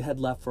left. They had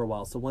left for a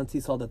while. So once he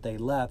saw that they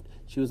left,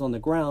 she was on the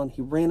ground,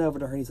 he ran over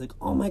to her and he's like,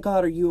 oh my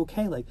God, are you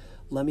okay? Like,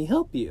 let me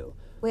help you.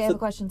 Wait, I have a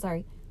question,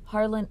 sorry.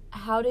 Harlan,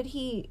 how did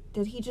he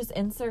just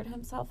insert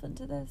himself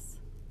into this?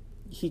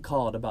 He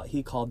called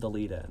the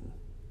lead in.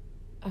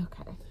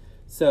 Okay.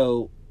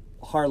 So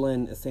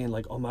Harlan is saying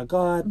like, oh my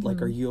God,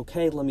 like, are you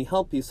okay? Let me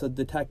help you. So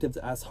detectives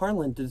asked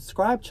Harlan to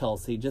describe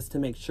Chelsea just to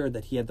make sure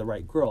that he had the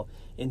right girl.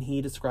 And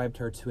he described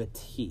her to a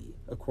T,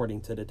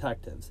 according to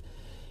detectives.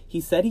 He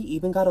said he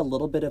even got a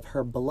little bit of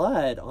her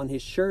blood on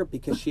his shirt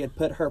because she had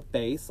put her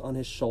face on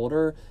his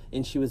shoulder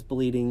and she was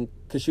bleeding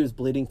because she was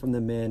bleeding from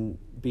the men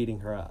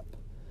beating her up.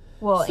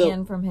 Well,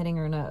 and from hitting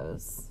her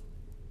nose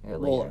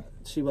earlier. Well,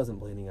 she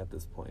wasn't bleeding at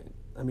this point.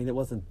 I mean, it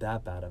wasn't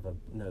that bad of a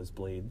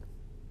nosebleed.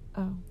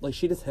 Oh. Like,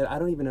 she just hit... I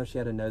don't even know if she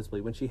had a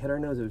nosebleed. When she hit her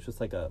nose, it was just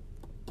like a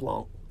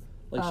plonk.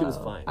 Like, she was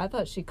fine. I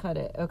thought she cut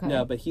it. Okay.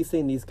 No, but he's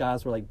saying these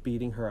guys were, like,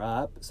 beating her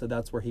up, so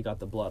that's where he got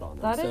the blood on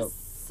him. That is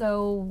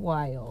so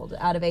wild.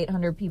 Out of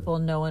 800 people,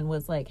 no one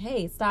was like,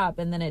 hey, stop,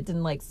 and then it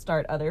didn't, like,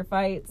 start other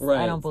fights.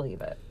 Right. I don't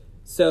believe it.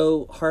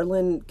 So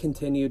Harlan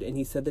continued, and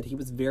he said that he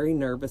was very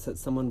nervous that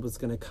someone was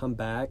going to come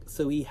back.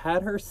 So he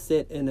had her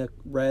sit in a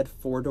red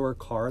 4-door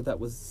car that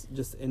was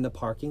just in the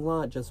parking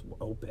lot, just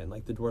open,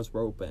 like the doors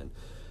were open.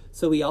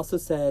 So he also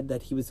said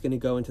that he was going to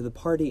go into the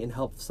party and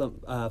help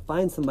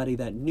find somebody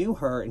that knew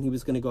her, and he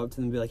was going to go up to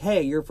them and be like,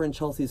 hey, your friend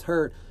Chelsea's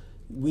hurt.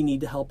 We need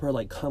to help her,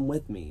 like, come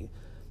with me.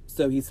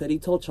 So he said he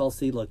told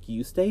Chelsea, look,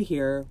 you stay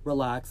here,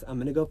 relax. I'm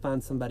going to go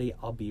find somebody.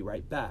 I'll be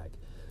right back.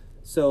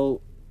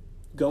 So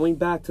going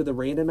back to the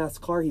random-ass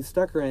car he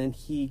stuck her in,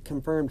 he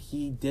confirmed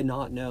he did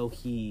not know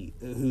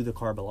who the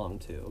car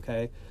belonged to,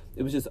 okay?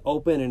 It was just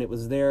open, and it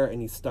was there,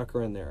 and he stuck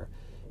her in there.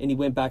 And he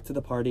went back to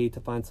the party to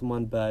find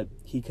someone, but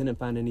he couldn't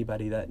find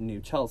anybody that knew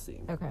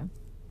Chelsea. Okay.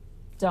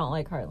 Don't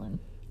like Harlan.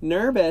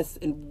 Nervous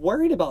and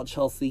worried about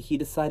Chelsea, he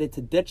decided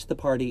to ditch the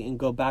party and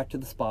go back to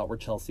the spot where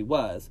Chelsea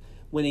was.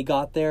 When he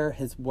got there,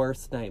 his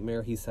worst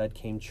nightmare, he said,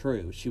 came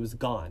true. She was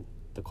gone.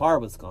 The car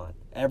was gone.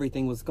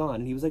 Everything was gone.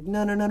 And he was like,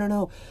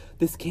 no.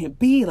 This can't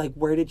be. Like,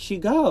 where did she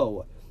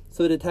go?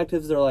 So the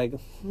detectives are like,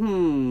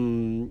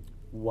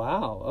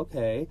 wow,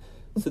 okay.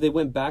 So they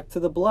went back to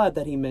the blood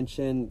that he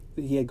mentioned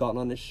he had gotten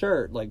on his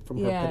shirt, like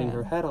from her putting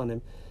her head on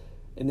him.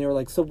 And they were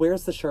like, so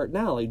where's the shirt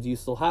now? Like, do you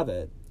still have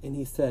it? And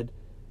he said,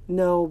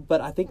 no,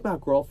 but I think my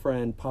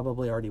girlfriend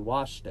probably already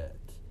washed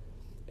it.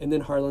 And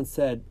then Harlan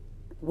said,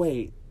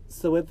 wait,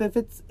 so if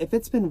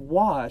it's been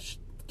washed,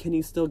 can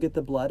you still get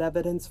the blood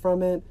evidence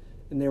from it?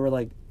 And they were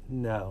like,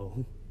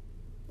 no,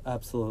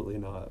 absolutely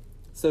not.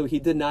 So he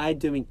denied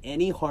doing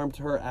any harm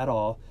to her at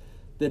all.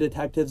 The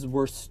detectives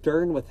were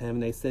stern with him,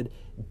 and they said,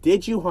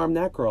 did you harm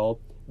that girl?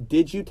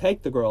 Did you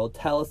take the girl?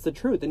 Tell us the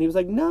truth. And he was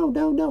like, no,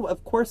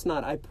 of course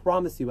not. I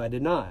promise you I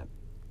did not.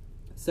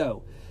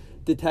 So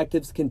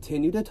detectives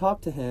continued to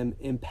talk to him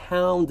and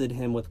pounded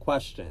him with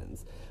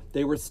questions.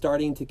 They were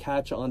starting to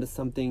catch on to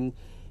something,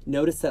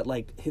 notice that,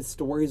 like, his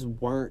stories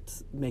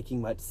weren't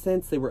making much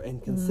sense. They were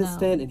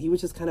inconsistent, and he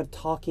was just kind of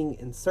talking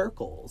in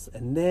circles.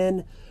 And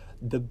then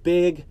the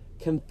big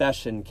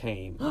confession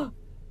came.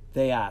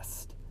 They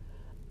asked,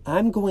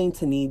 I'm going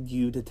to need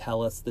you to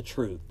tell us the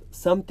truth.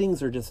 Some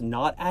things are just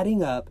not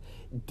adding up.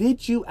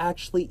 Did you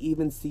actually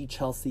even see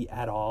Chelsea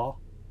at all?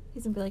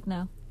 He's gonna be like,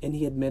 no. And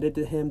he admitted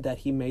to him that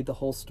he made the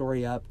whole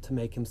story up to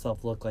make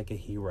himself look like a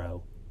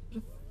hero.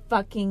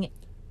 Fucking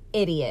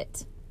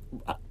idiot.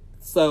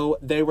 So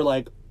they were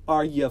like,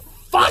 are you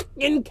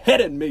fucking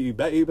kidding me,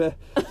 baby?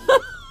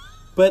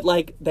 But,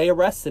 like, they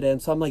arrested him.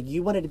 So I'm like,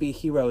 you wanted to be a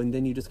hero, and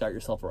then you just got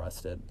yourself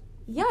arrested.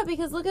 Yeah,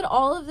 because look at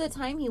all of the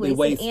time he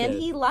wasted. And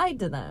he lied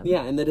to them.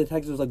 Yeah, and the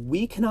detective was like,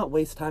 we cannot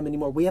waste time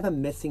anymore. We have a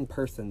missing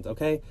persons,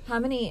 okay? How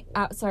many...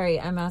 sorry,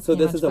 I'm asking. So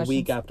this is a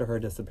week after her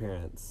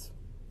disappearance.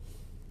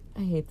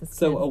 I hate this kid.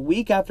 So a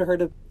week after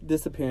her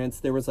disappearance,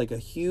 there was, like, a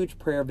huge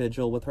prayer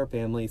vigil with her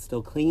family,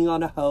 still clinging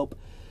on to hope.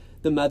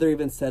 The mother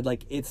even said,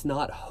 like, it's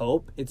not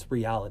hope, it's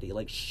reality.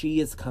 Like,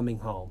 she is coming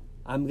home.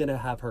 I'm going to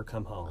have her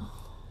come home.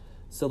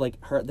 So, like,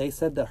 they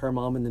said that her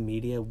mom in the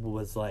media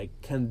was, like,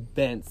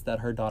 convinced that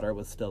her daughter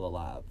was still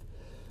alive.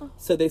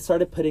 So they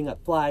started putting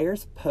up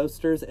flyers,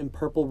 posters, and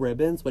purple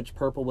ribbons, which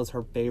purple was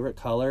her favorite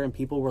color, and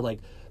people were,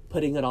 like,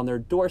 putting it on their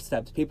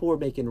doorsteps. People were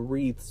making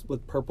wreaths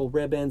with purple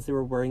ribbons. They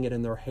were wearing it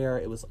in their hair.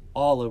 It was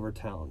all over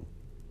town.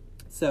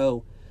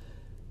 So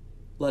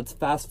let's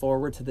fast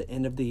forward to the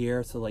end of the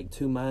year. So, like,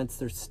 2 months,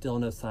 there's still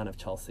no sign of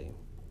Chelsea.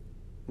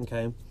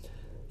 Okay?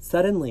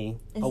 Suddenly...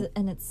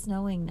 and it's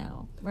snowing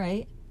now,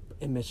 right?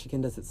 In Michigan,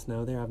 does it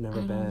snow there? I've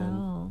never been.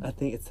 Know. I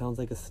think it sounds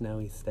like a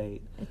snowy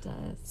state. It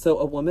does. So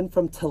a woman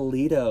from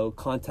Toledo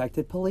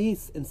contacted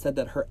police and said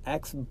that her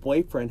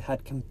ex-boyfriend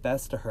had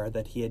confessed to her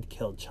that he had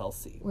killed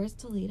Chelsea. Where's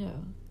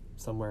Toledo?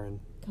 Somewhere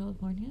in...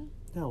 California?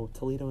 No,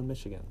 Toledo in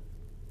Michigan.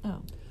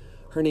 Oh.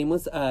 Her name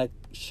was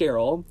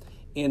Cheryl,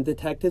 and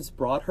detectives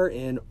brought her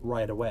in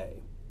right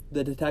away.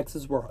 The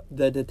detectives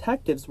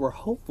were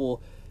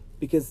hopeful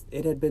because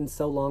it had been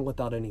so long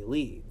without any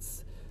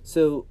leads.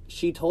 So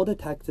she told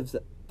detectives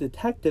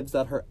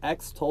that her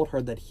ex told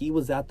her that he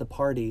was at the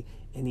party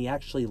and he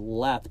actually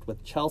left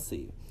with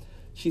Chelsea.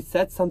 She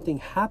said something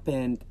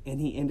happened and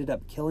he ended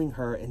up killing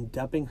her and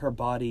dumping her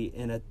body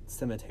in a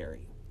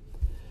cemetery.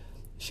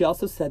 She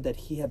also said that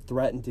he had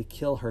threatened to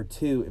kill her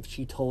too if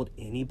she told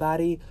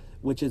anybody,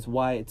 which is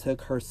why it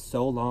took her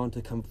so long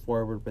to come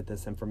forward with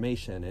this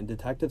information. And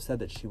detectives said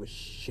that she was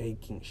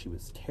shaking. She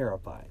was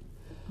terrified.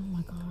 Oh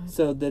my God.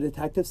 So the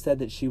detective said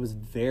that she was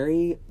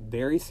very,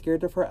 very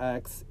scared of her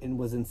ex and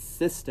was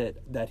insistent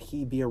that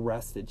he be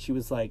arrested. She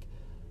was like,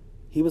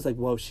 he was like,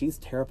 whoa, she's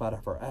terrified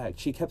of her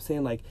ex. She kept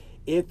saying, like,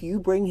 if you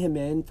bring him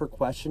in for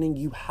questioning,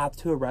 you have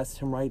to arrest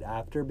him right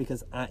after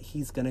because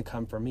he's going to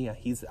come for me.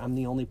 I'm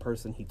the only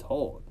person he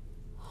told.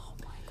 Oh,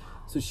 my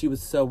God. So she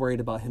was so worried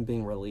about him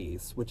being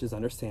released, which is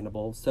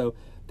understandable. So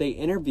they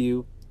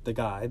interview the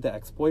guy, the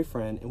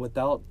ex-boyfriend, and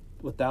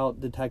without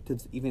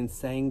detectives even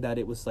saying that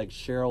it was, like,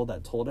 Cheryl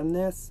that told him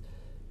this,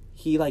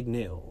 he, like,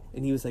 knew.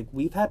 And he was like,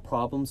 we've had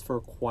problems for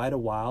quite a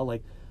while.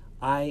 Like,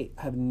 I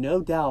have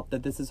no doubt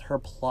that this is her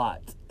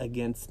plot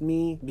against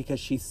me because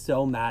she's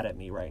so mad at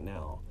me right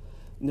now.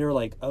 And they were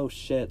like, oh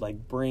shit,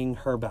 like bring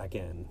her back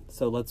in.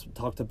 So let's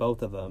talk to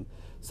both of them.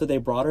 So they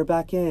brought her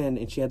back in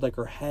and she had like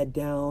her head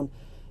down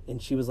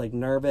and she was like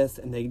nervous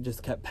and they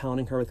just kept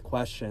pounding her with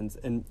questions.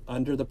 And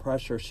under the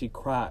pressure, she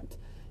cracked.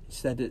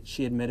 She said that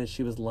she admitted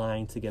she was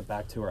lying to get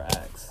back to her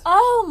ex.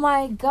 Oh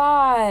my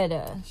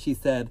God. She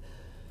said,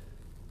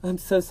 I'm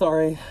so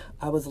sorry.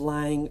 I was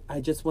lying.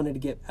 I just wanted to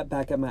get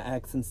back at my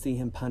ex and see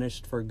him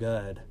punished for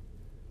good.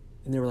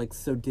 And they were like,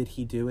 so did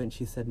he do it? And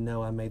she said,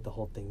 no, I made the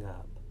whole thing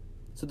up.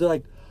 So they're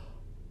like,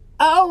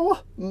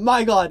 oh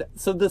my God.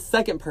 So the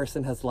second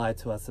person has lied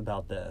to us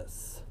about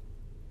this.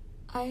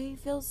 I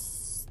feel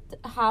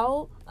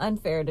how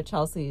unfair to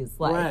Chelsea's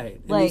life. Right.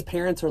 And like, these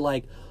parents are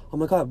like, oh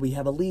my God, we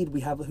have a lead.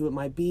 We have who it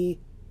might be.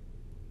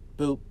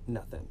 Boop,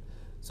 nothing.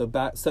 So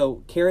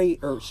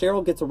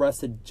Cheryl gets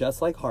arrested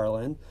just like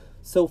Harlan.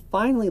 So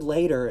finally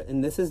later,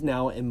 and this is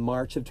now in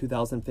March of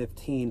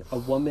 2015, a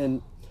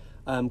woman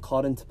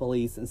called into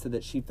police and said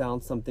that she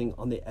found something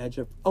on the edge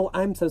of... Oh,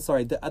 I'm so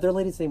sorry. The other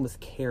lady's name was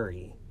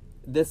Carrie.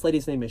 This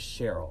lady's name is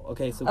Cheryl.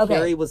 Okay, so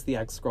Carrie was the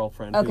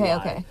ex-girlfriend who lied.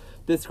 Okay.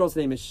 This girl's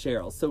name is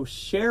Cheryl. So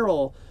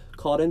Cheryl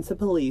called into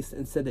police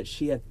and said that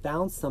she had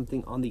found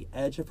something on the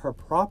edge of her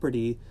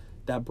property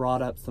that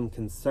brought up some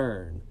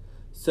concern.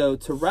 So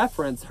to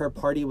reference, her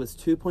party was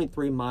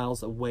 2.3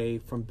 miles away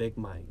from Big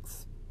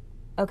Mike's.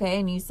 Okay,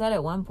 and you said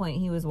at one point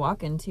he was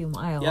walking 2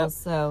 miles, yep.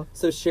 So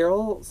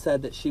Cheryl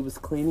said that she was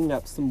cleaning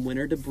up some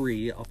winter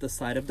debris off the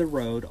side of the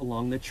road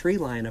along the tree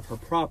line of her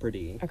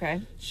property.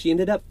 Okay. She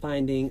ended up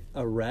finding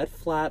a red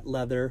flat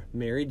leather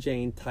Mary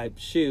Jane type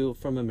shoe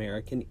from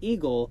American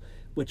Eagle,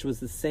 which was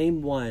the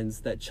same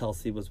ones that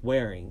Chelsea was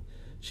wearing.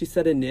 She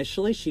said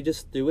initially she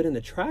just threw it in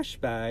the trash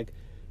bag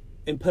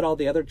and put all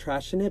the other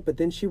trash in it, but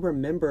then she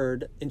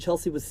remembered, and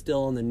Chelsea was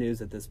still on the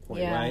news at this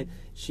point, right?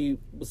 She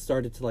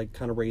started to like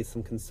kind of raise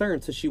some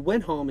concern. So she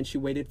went home and she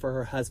waited for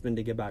her husband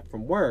to get back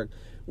from work.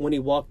 When he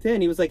walked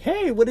in, he was like,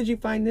 hey, what did you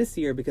find this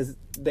year? Because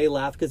they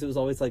laughed because it was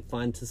always like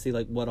fun to see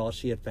like what all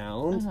she had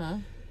found. Uh-huh.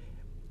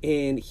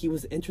 And he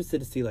was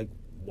interested to see like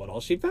what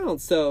all she found.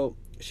 So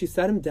she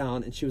sat him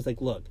down and she was like,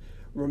 look,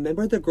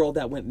 remember the girl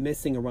that went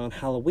missing around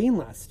Halloween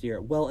last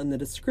year? Well, in the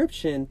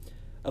description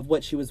of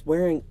what she was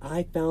wearing,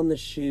 I found the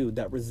shoe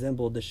that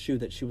resembled the shoe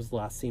that she was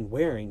last seen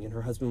wearing. And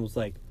her husband was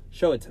like,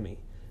 show it to me.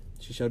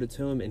 She showed it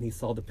to him and he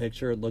saw the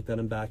picture, looked at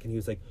him back, and he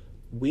was like,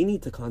 we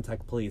need to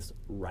contact police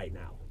right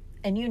now.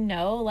 And you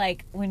know,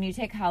 like when you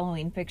take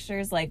Halloween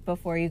pictures, like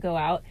before you go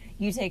out,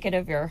 you take it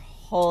of your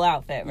whole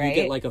outfit, right? You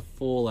get like a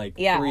full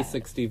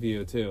 360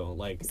 view too.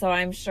 Like, so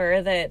I'm sure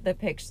that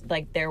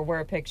there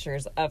were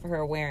pictures of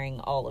her wearing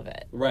all of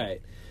it. Right.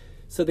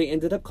 So they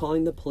ended up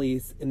calling the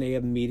police and they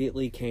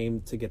immediately came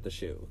to get the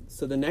shoe.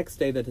 So the next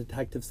day, the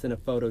detective sent a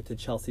photo to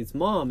Chelsea's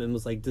mom and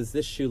was like, does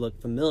this shoe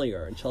look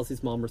familiar? And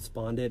Chelsea's mom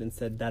responded and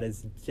said, that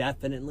is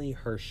definitely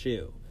her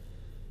shoe.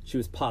 She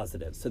was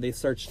positive. So they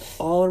searched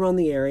all around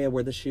the area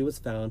where the shoe was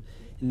found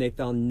and they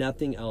found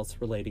nothing else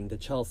relating to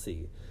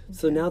Chelsea. Okay.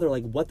 So now they're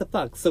like, what the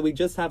fuck? So we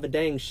just have a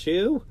dang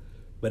shoe?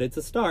 But it's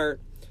a start.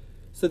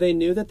 So they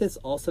knew that this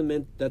also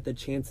meant that the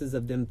chances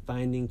of them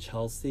finding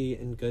Chelsea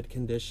in good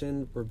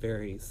condition were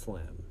very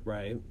slim,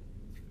 right?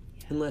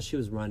 Yeah. Unless she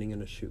was running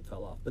and a shoe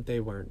fell off. But they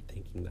weren't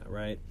thinking that,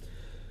 right?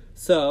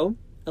 So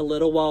a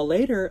little while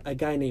later, a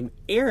guy named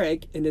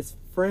Eric and his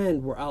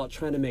friend were out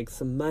trying to make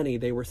some money.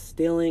 They were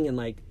stealing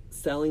and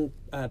selling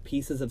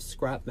pieces of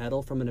scrap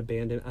metal from an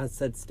abandoned... I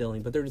said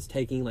stealing, but they're just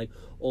taking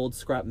old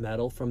scrap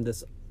metal from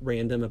this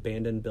random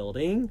abandoned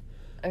building.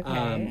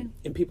 Okay.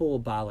 And people will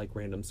buy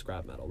random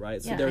scrap metal,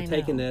 right? So they're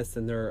taking this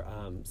and they're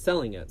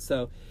selling it.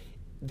 So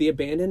the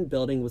abandoned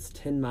building was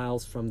 10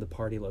 miles from the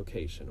party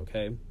location,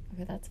 okay?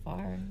 Okay, that's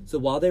far. So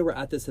while they were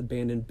at this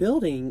abandoned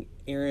building,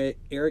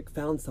 Eric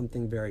found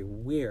something very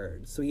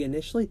weird. So he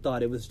initially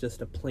thought it was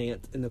just a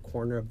plant in the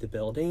corner of the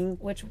building.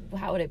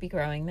 How would it be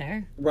growing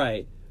there?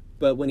 Right.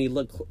 But when he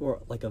looked,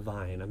 or like a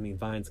vine, I mean,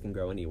 vines can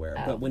grow anywhere.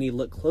 Oh. But when he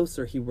looked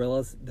closer, he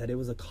realized that it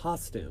was a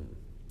costume.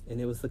 And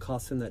it was the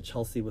costume that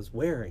Chelsea was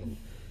wearing.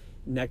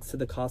 Next to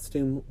the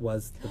costume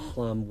was the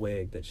plum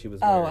wig that she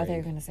was wearing. Oh, I thought you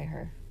were going to say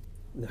her.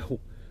 No.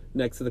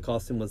 Next to the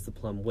costume was the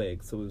plum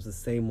wig. So it was the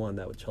same one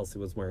that Chelsea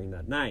was wearing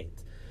that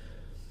night.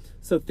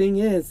 So thing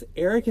is,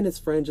 Eric and his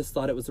friend just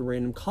thought it was a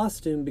random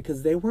costume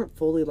because they weren't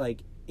fully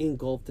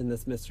engulfed in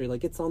this mystery.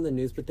 It's on the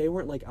news, but they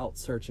weren't out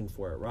searching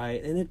for it,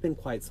 right? And it had been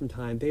quite some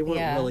time. They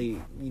weren't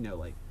really,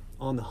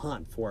 on the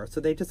hunt for it. So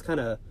they just kind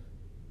of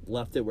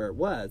left it where it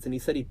was. And he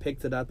said he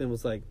picked it up and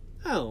was like,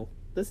 oh,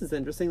 this is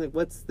interesting. Like,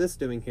 what's this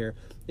doing here?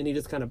 And he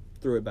just kind of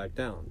threw it back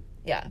down.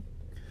 Yeah.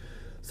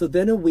 So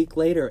then a week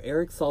later,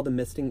 Eric saw the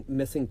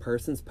missing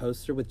persons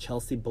poster with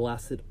Chelsea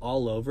blasted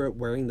all over it,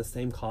 wearing the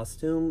same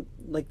costume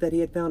like that he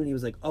had found. And he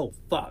was like, oh,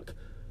 fuck.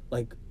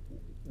 Like,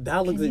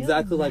 that looks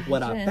exactly like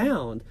what I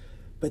found.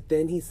 But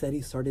then he said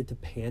he started to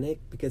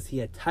panic because he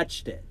had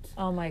touched it.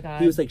 Oh, my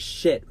God. He was like,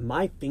 shit,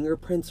 my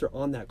fingerprints are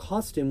on that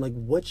costume. Like,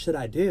 what should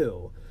I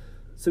do?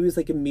 So he was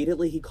like,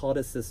 immediately he called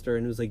his sister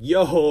and was like,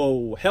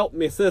 yo, help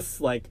me,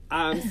 sis. Like,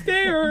 I'm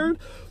scared.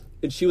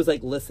 And she was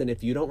like, listen,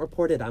 if you don't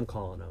report it, I'm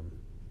calling him.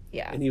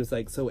 Yeah. And he was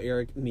like, so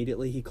Eric,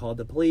 immediately he called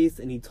the police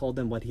and he told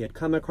them what he had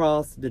come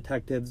across.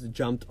 Detectives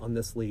jumped on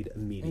this lead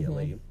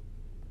immediately.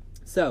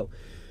 Mm-hmm. So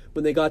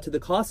when they got to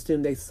the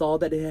costume, they saw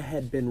that it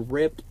had been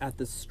ripped at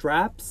the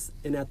straps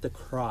and at the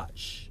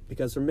crotch.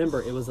 Because remember,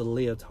 it was a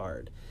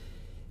leotard.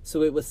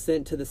 So it was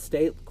sent to the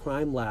state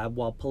crime lab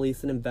while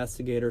police and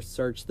investigators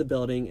searched the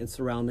building and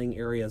surrounding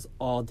areas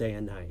all day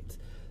and night.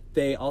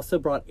 They also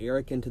brought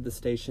Eric into the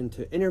station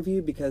to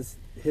interview because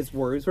his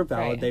worries were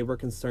valid. Right. They were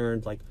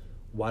concerned, like,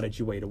 why did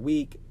you wait a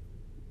week?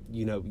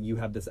 You know, you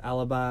have this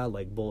alibi,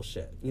 like,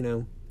 bullshit, you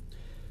know?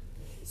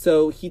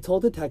 So he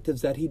told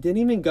detectives that he didn't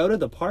even go to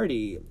the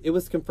party. It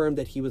was confirmed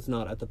that he was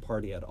not at the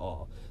party at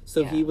all.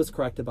 So he was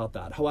correct about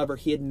that. However,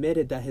 he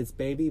admitted that his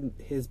baby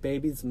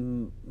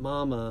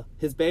mama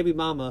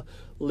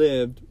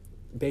lived,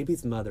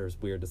 baby's mother is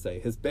weird to say.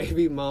 His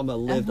baby mama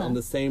lived on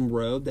the same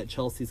road that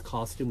Chelsea's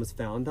costume was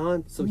found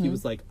on. So he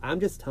was like, I'm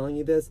just telling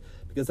you this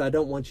because I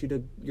don't want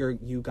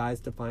you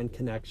guys to find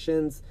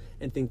connections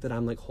and think that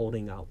I'm like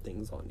holding out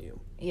things on you.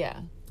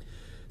 Yeah.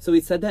 So he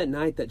said that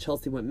night that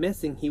Chelsea went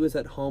missing, he was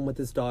at home with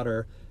his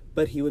daughter,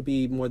 but he would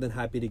be more than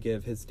happy to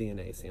give his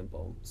DNA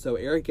sample. So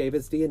Eric gave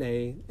his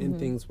DNA, and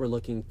things were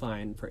looking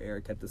fine for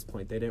Eric at this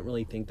point. They didn't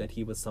really think that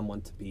he was someone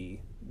to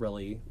be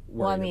really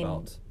worried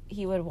about.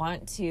 He would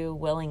want to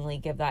willingly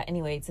give that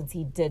anyway, since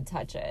he did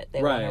touch it.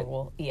 Right.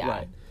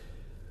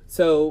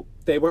 So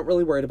they weren't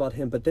really worried about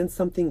him, but then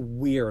something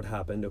weird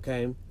happened,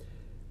 okay?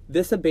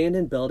 This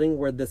abandoned building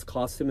where this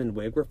costume and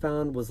wig were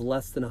found was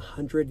less than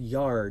 100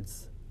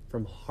 yards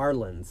from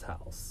Harlan's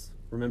house.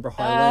 Remember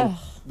Harlan?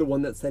 The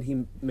one that said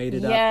he made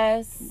it up?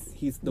 Yes.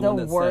 He's the one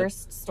that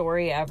worst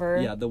story ever.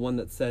 Yeah, the one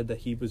that said that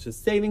he was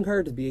just saving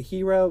her to be a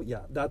hero.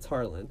 Yeah, that's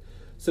Harlan.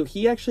 So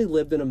he actually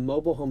lived in a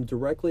mobile home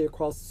directly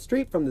across the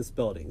street from this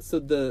building. So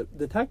the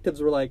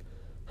detectives were like,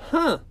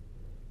 huh,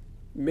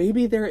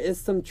 maybe there is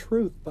some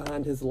truth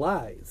behind his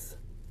lies.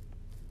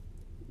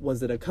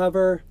 Was it a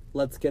cover?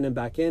 Let's get him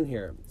back in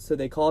here. So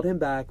they called him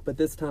back, but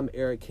this time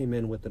Eric came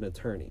in with an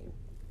attorney.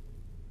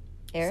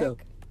 Eric? So,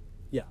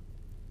 yeah.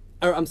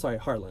 Or, I'm sorry,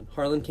 Harlan.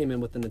 Harlan came in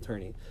with an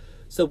attorney.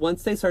 So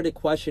once they started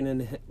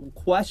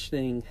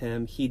questioning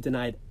him, he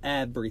denied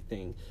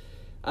everything.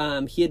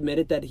 He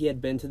admitted that he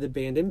had been to the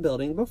abandoned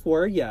building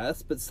before,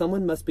 yes, but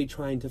someone must be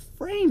trying to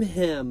frame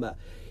him.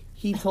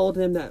 He told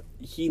him that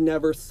he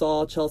never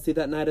saw Chelsea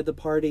that night at the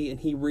party, and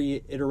he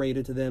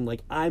reiterated to them,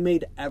 like, I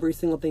made every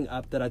single thing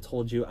up that I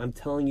told you. I'm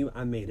telling you,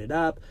 I made it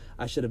up.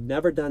 I should have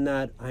never done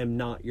that. I am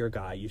not your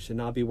guy. You should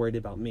not be worried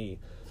about me.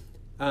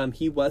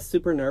 He was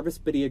super nervous,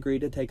 but he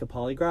agreed to take a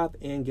polygraph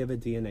and give a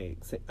DNA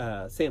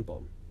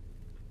sample.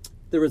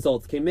 The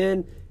results came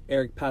in.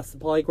 Eric passed the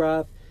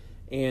polygraph,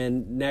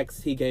 and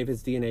next he gave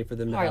his DNA for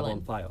them to have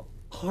on file.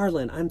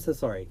 Harlan, I'm so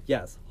sorry.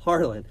 Yes,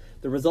 Harlan.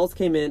 The results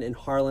came in, and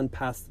Harlan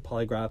passed the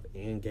polygraph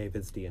and gave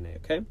his DNA,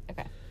 okay?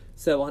 Okay.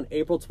 So on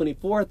April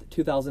 24th,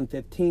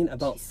 2015,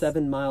 about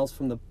 7 miles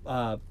from the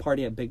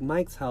party at Big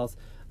Mike's house,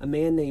 a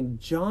man named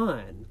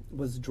John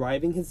was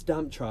driving his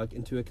dump truck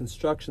into a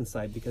construction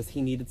site because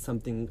he needed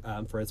something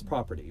for his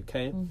property,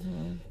 okay?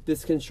 Mm-hmm.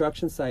 This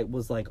construction site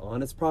was like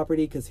on his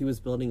property because he was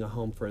building a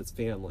home for his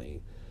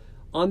family.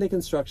 On the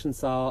construction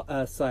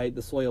site,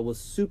 the soil was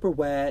super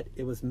wet.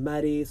 It was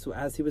muddy. So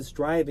as he was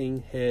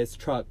driving, his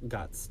truck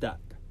got stuck.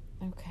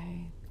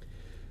 Okay.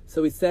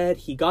 So he said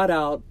he got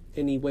out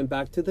and he went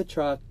back to the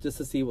truck just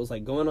to see what was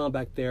like going on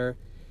back there.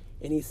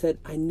 And he said,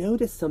 I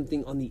noticed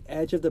something on the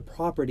edge of the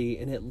property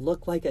and it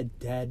looked like a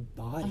dead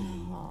body.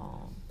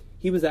 Oh.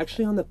 He was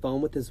actually on the phone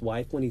with his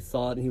wife when he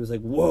saw it and he was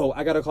like, whoa,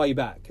 I gotta call you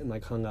back, and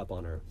like hung up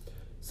on her.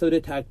 So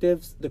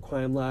detectives, the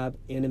crime lab,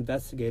 and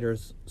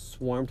investigators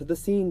swarmed to the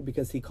scene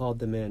because he called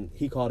them in.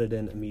 He called it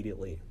in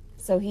immediately.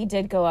 So he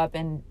did go up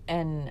and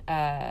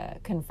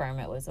confirm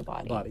it was a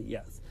body. Body,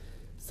 yes.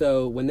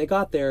 So when they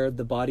got there,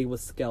 the body was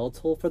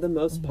skeletal for the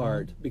most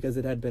part because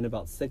it had been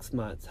about 6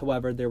 months.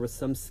 However, there was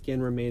some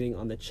skin remaining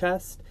on the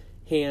chest,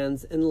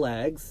 hands, and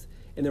legs,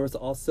 and there was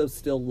also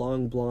still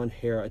long blonde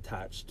hair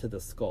attached to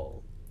the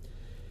skull.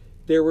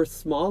 There were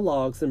small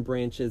logs and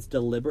branches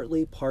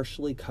deliberately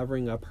partially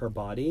covering up her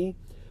body,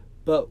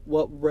 but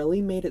what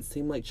really made it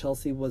seem like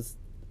Chelsea was,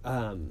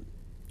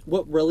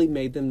 what really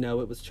made them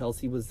know it was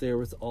Chelsea was there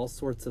was all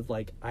sorts of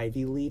like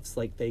ivy leaves,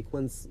 like fake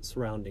ones,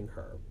 surrounding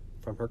her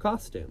from her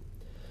costume.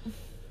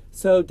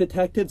 So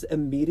detectives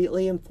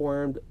immediately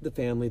informed the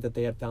family that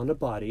they had found a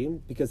body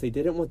because they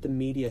didn't want the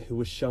media who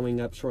was showing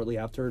up shortly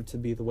after to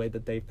be the way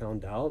that they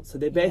found out. So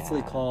they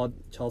basically called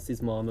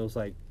Chelsea's mom and was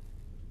like,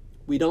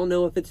 We don't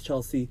know if it's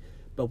Chelsea,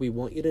 but we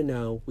want you to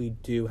know we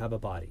do have a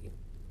body.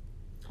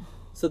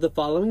 So the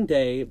following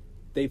day,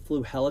 they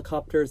flew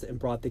helicopters and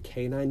brought the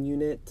K-9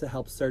 unit to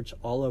help search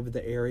all over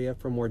the area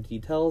for more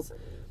details.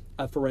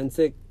 A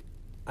forensic,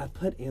 I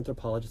put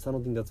anthropologist, I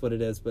don't think that's what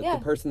it is, but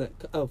the person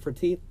that, for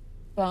teeth?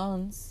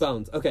 Bones.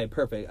 Okay,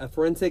 perfect. A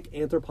forensic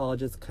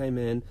anthropologist came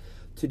in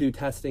to do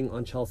testing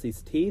on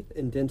Chelsea's teeth,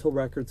 and dental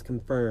records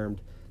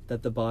confirmed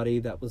that the body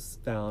that was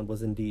found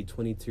was indeed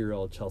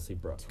 22-year-old Chelsea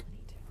Bruck.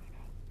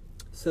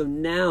 So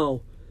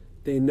now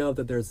they know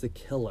that there's a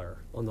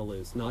killer on the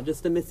loose. Not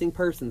just a missing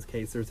persons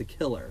case, there's a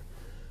killer.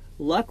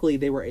 Luckily,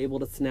 they were able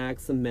to snag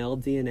some male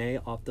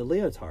DNA off the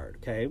leotard,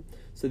 okay?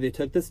 So they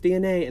took this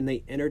DNA and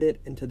they entered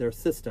it into their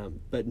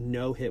system, but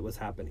no hit was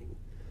happening.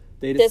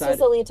 This was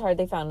the leotard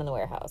they found in the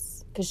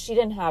warehouse, because she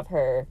didn't have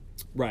her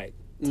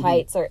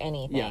tights or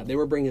anything. Yeah, they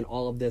were bringing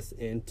all of this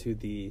into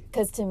the...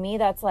 Because to me,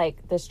 that's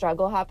like, the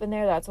struggle happened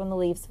there. That's when the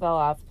leaves fell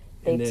off.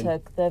 They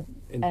took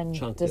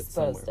and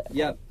disposed it.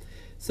 Yep.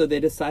 So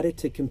they decided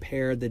to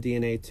compare the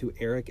DNA to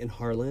Eric and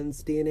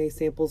Harlan's DNA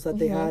samples that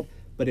they had,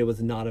 but it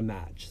was not a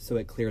match, so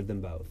it cleared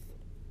them both.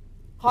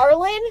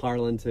 Harlan?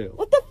 Harlan, too.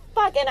 What the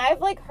fuck? And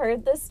I've, like,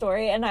 heard this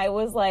story, and I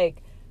was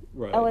like,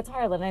 oh, it's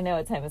Harlan. I know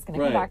it's him. It's going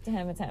to come back to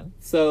him. It's him.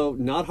 So,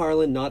 not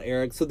Harlan, not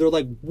Eric. So they're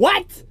like,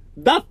 what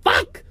the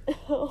fuck?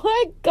 Oh,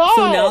 my God.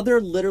 So now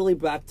they're literally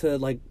back to,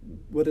 like,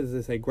 what does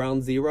it say,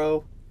 ground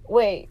zero?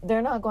 Wait,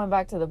 they're not going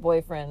back to the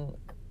boyfriend...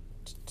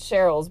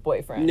 Cheryl's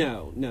boyfriend.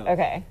 No.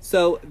 Okay.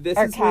 So this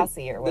or is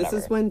Cassie when, or whatever.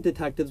 This is when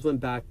detectives went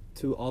back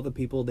to all the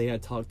people they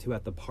had talked to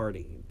at the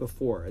party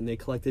before, and they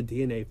collected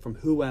DNA from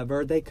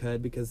whoever they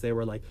could, because they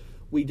were like,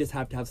 we just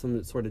have to have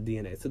some sort of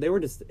DNA. So they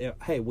were just,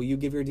 hey, will you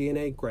give your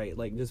DNA? Great.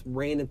 Like, just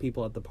random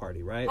people at the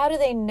party, right? How do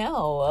they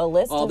know? A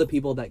list all the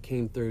people that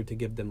came through to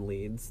give them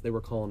leads. They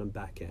were calling them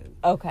back in.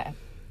 Okay.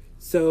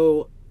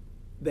 So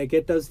they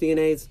get those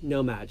DNAs,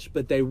 no match,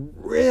 but they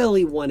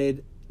really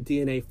wanted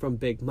DNA from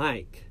Big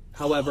Mike.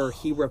 However,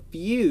 he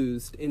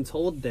refused and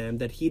told them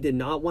that he did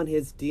not want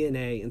his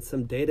DNA in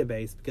some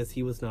database because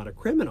he was not a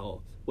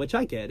criminal, which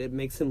I get. It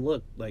makes him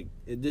look like,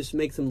 it just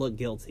makes him look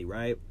guilty,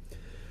 right?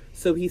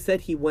 So he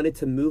said he wanted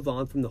to move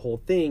on from the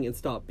whole thing and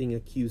stop being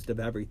accused of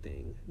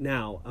everything.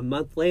 Now, a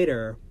month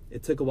later,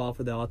 it took a while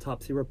for the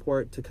autopsy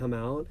report to come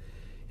out,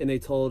 and they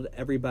told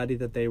everybody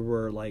that they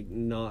were, like,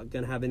 not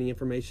going to have any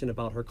information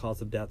about her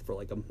cause of death for,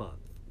 like, a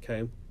month,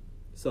 okay?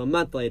 So a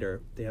month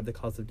later, they have the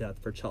cause of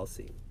death for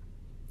Chelsea.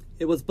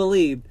 It was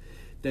believed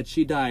that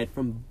she died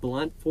from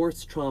blunt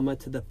force trauma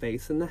to the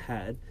face and the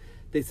head.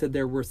 They said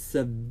there were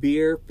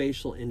severe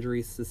facial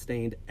injuries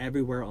sustained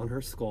everywhere on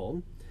her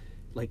skull,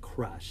 like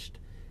crushed.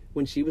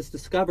 When she was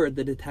discovered,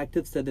 the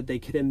detectives said that they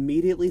could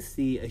immediately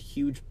see a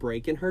huge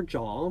break in her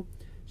jaw.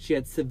 She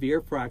had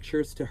severe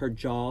fractures to her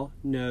jaw,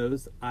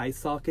 nose, eye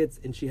sockets,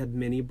 and she had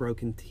many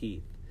broken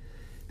teeth.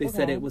 They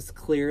said it was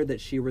clear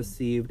that she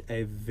received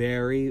a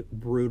very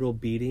brutal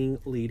beating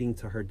leading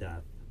to her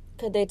death.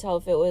 Could they tell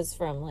if it was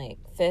from, like,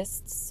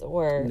 fists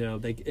or... No,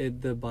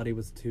 the body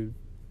was too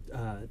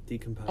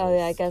decomposed. Oh,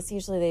 yeah, I guess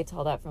usually they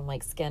tell that from,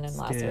 like, skin and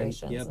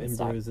lacerations and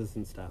stuff. bruises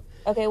and stuff.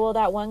 Okay, well,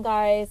 that one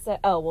guy said...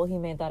 Oh, well, he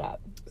made that up.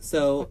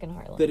 So, Fucking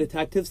Harlan. the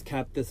detectives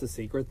kept this a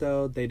secret,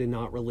 though. They did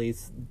not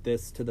release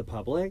this to the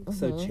public.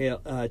 So,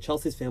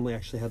 Chelsea's family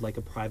actually had, like,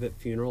 a private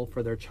funeral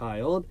for their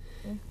child.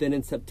 Then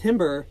in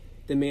September,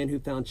 the man who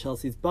found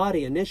Chelsea's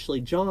body,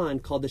 initially John,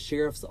 called the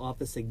sheriff's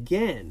office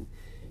again.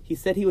 He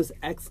said he was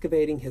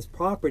excavating his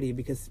property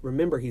because,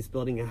 remember, he's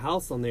building a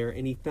house on there,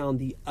 and he found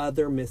the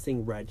other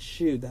missing red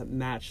shoe that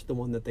matched the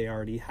one that they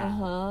already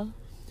had.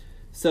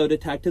 So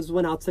detectives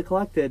went out to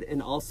collect it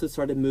and also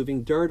started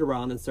moving dirt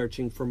around and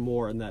searching for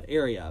more in that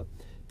area.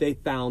 They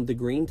found the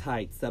green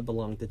tights that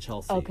belonged to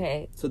Chelsea.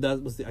 Okay. So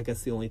that was, I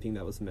guess, the only thing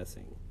that was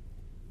missing.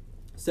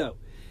 So,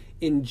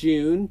 in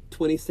June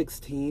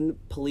 2016,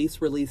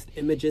 police released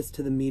images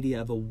to the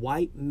media of a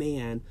white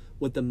man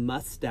with a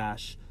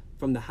mustache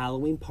from the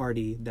Halloween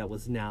party that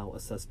was now a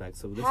suspect.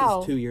 So this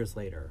is 2 years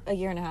later. A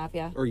year and a half,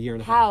 yeah. Or a year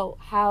and a half.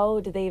 How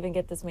did they even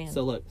get this man?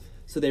 So look,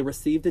 they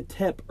received a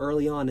tip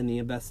early on in the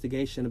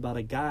investigation about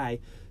a guy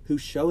who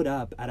showed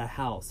up at a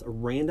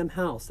random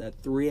house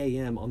at 3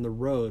 a.m. on the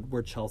road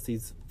where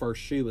Chelsea's first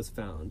shoe was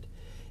found.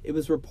 It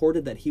was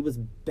reported that he was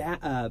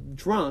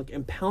drunk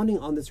and pounding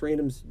on this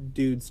random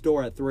dude's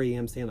door at 3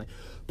 a.m. saying, like,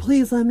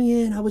 please let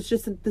me in. I was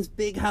just at this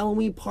big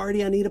Halloween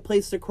party. I need a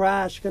place to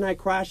crash. Can I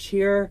crash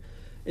here?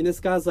 And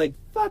this guy's like,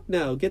 fuck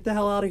no, get the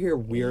hell out of here,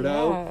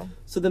 weirdo. Yeah.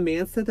 So the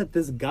man said that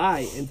this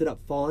guy ended up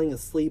falling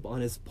asleep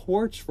on his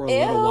porch for a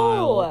little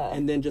while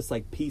and then just,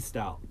 like, peaced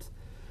out.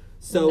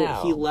 So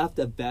he left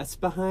a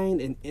vest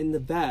behind, and in the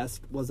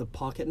vest was a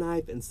pocket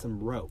knife and some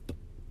rope.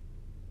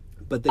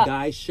 But the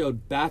guy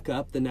showed back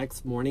up the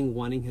next morning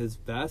wanting his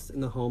vest,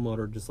 and the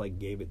homeowner just, like,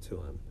 gave it to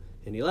him,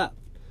 and he left.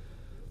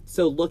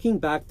 So looking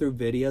back through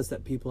videos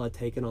that people had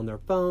taken on their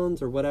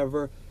phones or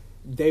whatever,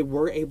 they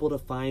were able to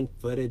find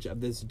footage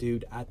of this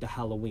dude at the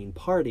Halloween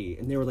party.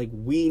 And they were like,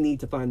 we need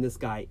to find this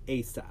guy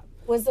ASAP.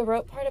 Was the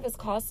rope part of his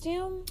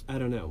costume? I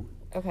don't know.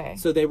 Okay.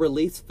 So they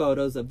released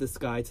photos of this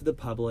guy to the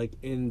public,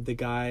 and the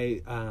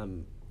guy,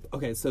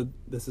 okay, so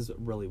this is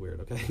really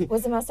weird, okay?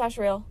 Was the mustache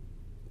real?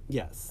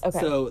 Yes. Okay.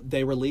 So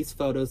they released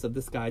photos of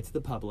this guy to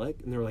the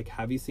public, and they were like,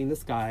 have you seen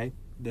this guy?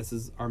 This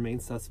is our main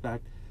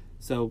suspect.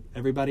 So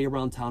everybody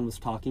around town was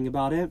talking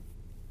about it.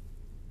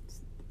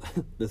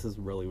 This is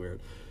really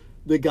weird.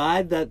 The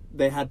guy that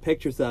they had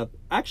pictures of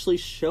actually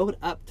showed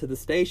up to the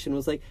station,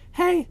 was like,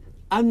 hey,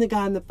 I'm the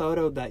guy in the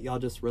photo that y'all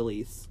just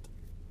released.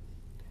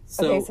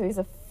 So he's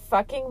a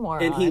fucking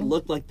moron. And he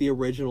looked like the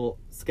original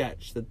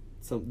sketch that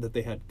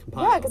they had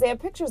compiled. Yeah, because they have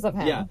pictures of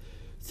him. Yeah.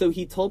 So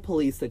he told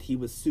police that he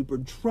was super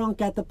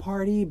drunk at the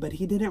party, but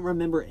he didn't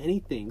remember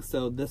anything.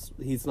 So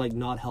he's like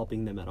not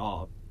helping them at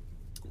all.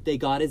 They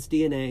got his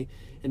DNA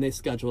and they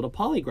scheduled a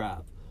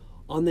polygraph.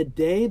 On the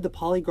day the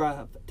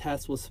polygraph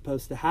test was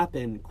supposed to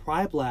happen,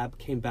 Crime Lab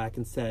came back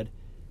and said,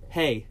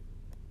 hey,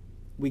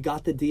 we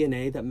got the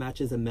DNA that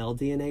matches a male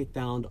DNA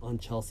found on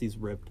Chelsea's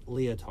ripped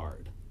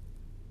leotard.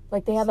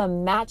 Like they have a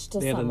match to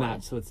someone. They have a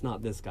match, so it's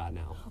not this guy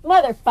now.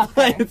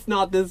 Motherfucker. It's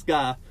not this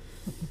guy.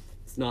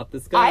 It's not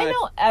this guy. I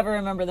don't ever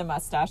remember the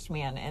mustache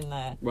man in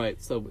the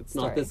Right, so it's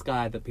story. not this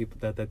guy that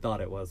they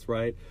thought it was,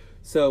 right?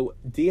 So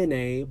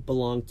DNA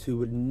belonged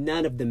to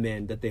none of the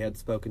men that they had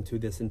spoken to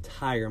this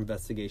entire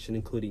investigation,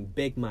 including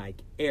Big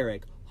Mike,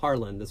 Eric,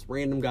 Harlan, this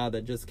random guy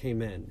that just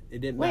came in. It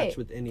didn't match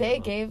with any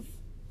of them.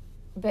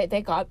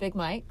 They got Big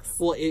Mike's?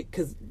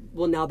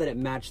 Well, now that it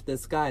matched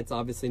this guy, it's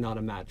obviously not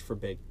a match for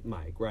Big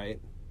Mike,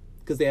 right?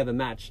 Because they have a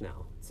match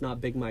now. It's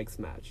not Big Mike's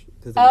match.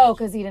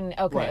 Because he didn't...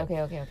 Okay, Right.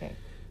 okay.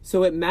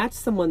 So it matched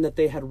someone that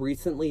they had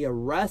recently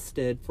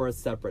arrested for a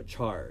separate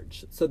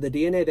charge. So the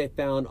DNA they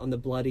found on the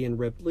bloody and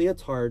ripped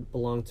leotard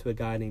belonged to a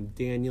guy named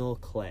Daniel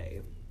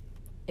Clay.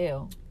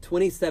 Ew.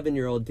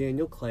 27-year-old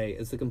Daniel Clay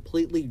is a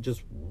completely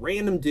just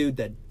random dude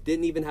that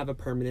didn't even have a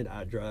permanent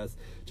address.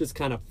 Just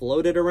kind of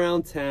floated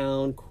around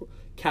town,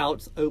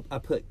 I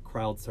put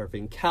crowd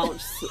surfing,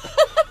 couch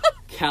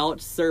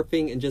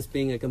surfing, and just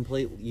being a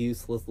complete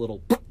useless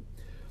little...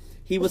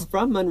 He was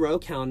from Monroe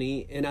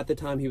County, and at the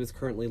time he was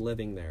currently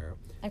living there.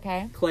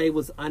 Okay.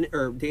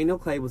 Daniel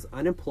Clay was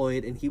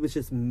unemployed, and he was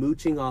just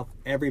mooching off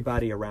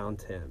everybody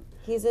around him.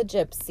 He's a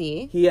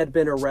gypsy. He had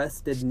been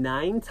arrested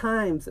 9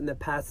 times in the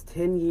past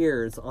 10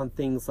 years on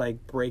things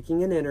like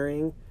breaking and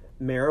entering,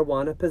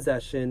 marijuana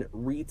possession,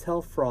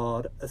 retail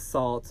fraud,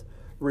 assault,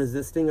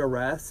 resisting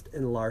arrest,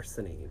 and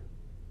larceny.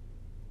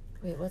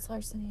 Wait, what's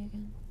larceny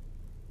again?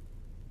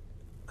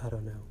 I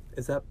don't know.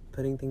 Is that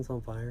putting things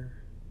on fire?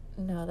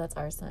 No, that's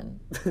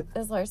arson.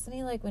 Is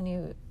larceny like when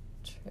you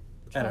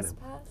I don't know.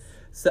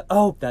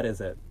 trespass? That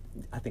is it.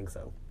 I think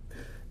so.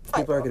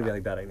 People are going to be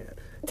like, that ain't it.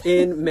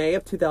 In May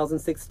of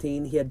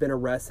 2016, he had been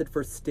arrested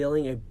for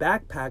stealing a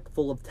backpack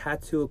full of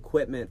tattoo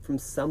equipment from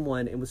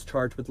someone and was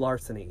charged with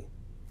larceny.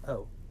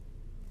 Oh.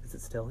 Is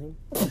it stealing?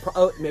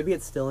 Maybe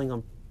it's stealing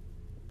on...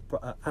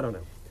 I don't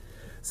know.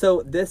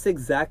 So this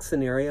exact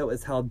scenario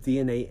is how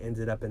DNA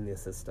ended up in the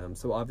system.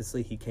 So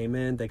obviously he came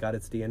in, they got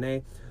his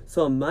DNA.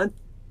 So a month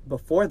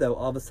before, though,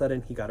 all of a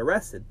sudden he got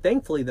arrested.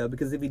 Thankfully, though,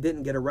 because if he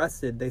didn't get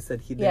arrested, they said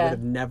they would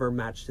have never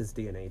matched his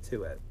DNA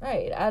to it.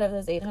 Right. Out of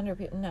those 800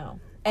 people, no.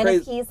 And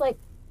if he's like,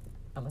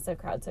 I almost said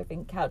couch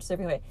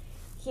surfing, but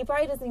he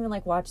probably doesn't even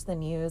like watch the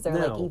news or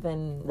like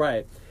even.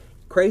 Right.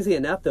 Crazy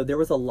enough, though, there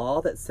was a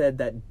law that said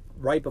that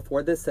right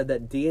before this said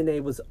that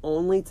DNA was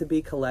only to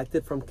be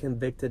collected from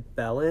convicted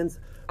felons.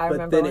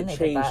 But then it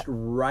changed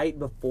right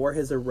before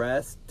his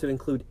arrest to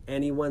include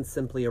anyone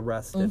simply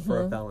arrested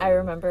for a felony. I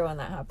remember when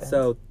that happened.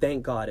 So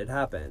thank God it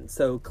happened.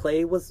 So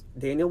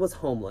Daniel was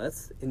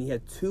homeless, and he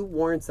had 2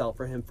 warrants out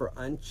for him for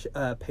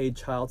unpaid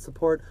child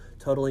support,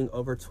 totaling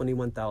over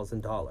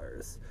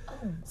 $21,000. Oh.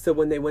 So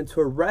when they went to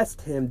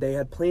arrest him, they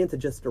had planned to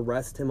just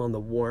arrest him on the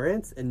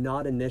warrants and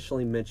not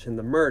initially mention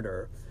the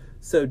murder.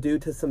 So due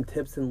to some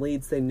tips and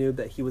leads, they knew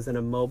that he was in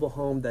a mobile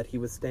home that he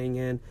was staying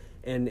in,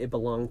 and it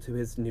belonged to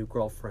his new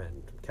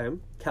girlfriend,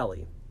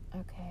 Kelly.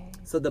 Okay.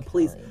 So the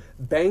police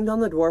banged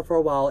on the door for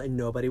a while, and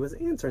nobody was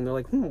answering. They're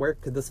like, where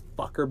could this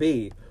fucker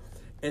be?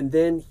 And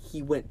then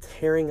he went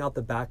tearing out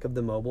the back of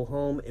the mobile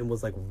home and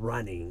was like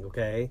running,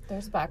 okay?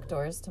 There's back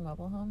doors to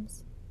mobile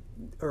homes?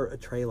 Or a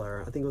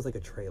trailer. I think it was like a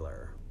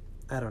trailer.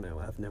 I don't know.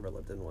 I've never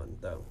lived in one,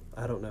 though.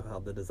 I don't know how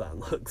the design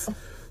looks.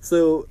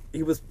 So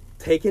he was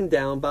taken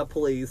down by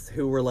police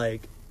who were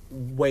like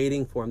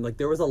waiting for him. Like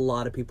there was a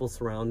lot of people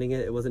surrounding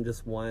it. It wasn't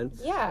just one.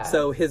 Yeah.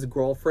 So his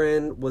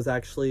girlfriend was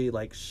actually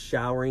like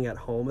showering at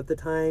home at the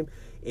time,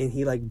 and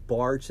he like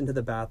barged into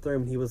the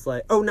bathroom. He was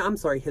like, oh no, I'm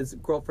sorry. His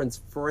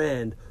girlfriend's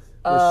friend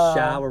was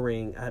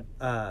showering at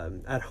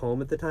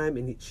home at the time,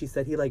 and she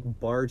said he like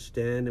barged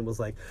in and was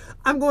like,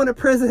 I'm going to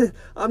prison,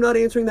 I'm not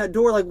answering that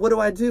door, like what do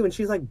I do? And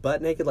she's like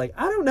butt naked, like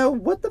I don't know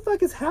what the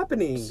fuck is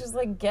happening. She's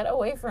like, get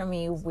away from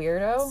me,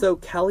 weirdo. So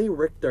Kelly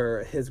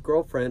Richter, his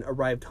girlfriend,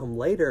 arrived home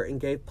later and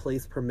gave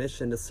police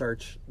permission to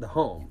search the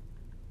home.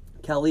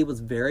 Kelly was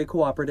very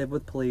cooperative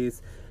with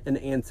police and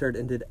answered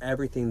and did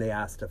everything they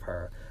asked of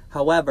her.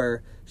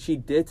 However, she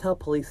did tell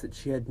police that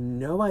she had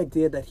no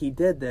idea that he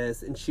did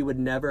this and she would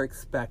never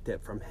expect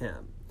it from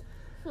him.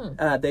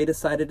 They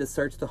decided to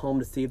search the home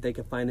to see if they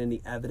could find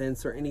any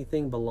evidence or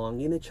anything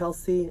belonging to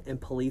Chelsea, and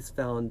police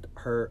found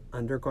her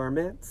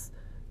undergarments,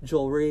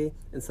 jewelry,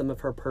 and some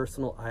of her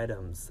personal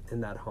items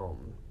in that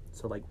home.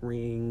 So, like,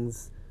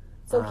 rings.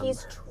 So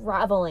he's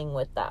traveling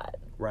with that.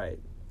 Right.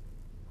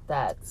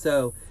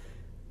 So,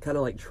 kind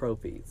of like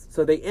trophies.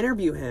 So they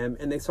interview him,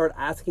 and they start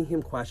asking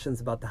him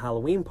questions about the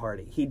Halloween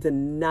party. He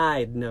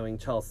denied knowing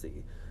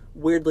Chelsea.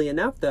 Weirdly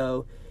enough,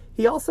 though,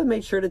 he also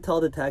made sure to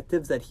tell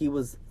detectives that he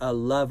was a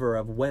lover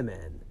of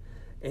women.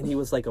 And he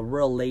was like a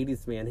real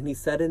ladies' man. And he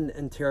said in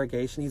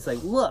interrogation, he's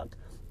like, look,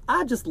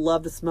 I just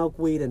love to smoke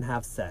weed and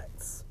have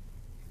sex.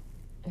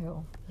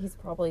 Ew, he's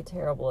probably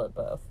terrible at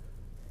both.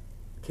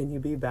 Can you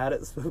be bad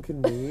at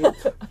smoking weed?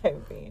 I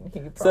mean, he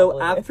probably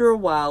So after a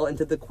while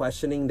into the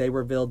questioning, they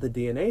revealed the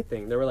DNA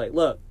thing. They were like,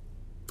 look,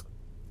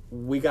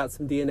 we got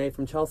some DNA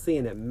from Chelsea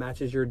and it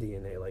matches your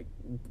DNA. Like,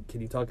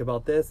 can you talk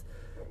about this?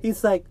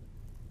 He's like,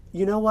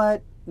 you know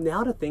what?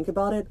 Now to think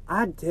about it,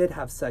 I did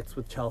have sex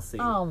with Chelsea.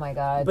 Oh my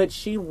God. But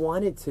she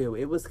wanted to.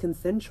 It was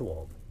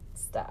consensual.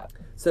 Stop.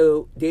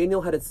 So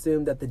Daniel had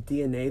assumed that the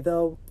DNA,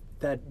 though,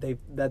 that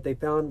they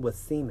found was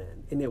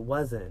semen. And it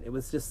wasn't. It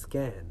was just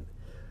skin.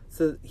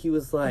 So he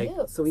was like...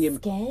 Ew,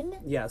 skin?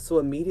 Yeah, so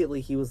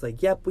immediately he was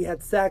like, yep, we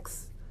had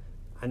sex.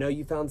 I know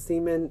you found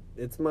semen.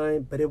 It's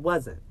mine. But it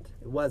wasn't.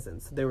 It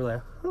wasn't. So they were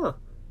like, huh,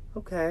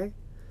 okay.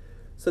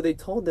 So they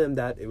told them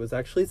that it was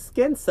actually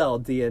skin cell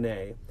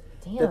DNA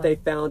that they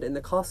found in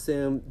the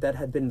costume that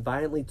had been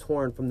violently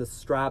torn from the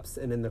straps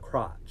and in the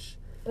crotch.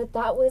 But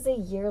that was a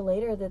year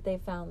later that they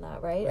found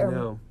that, right? I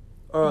know.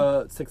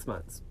 6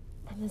 months.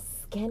 And the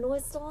skin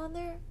was still on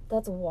there?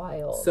 That's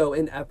wild. So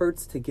in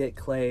efforts to get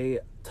Clay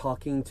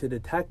talking to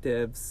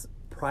detectives,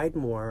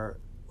 Pridemore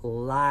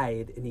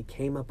lied and he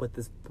came up with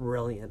this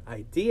brilliant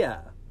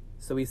idea.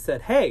 So he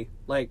said, hey,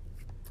 like,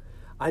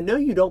 I know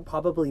you don't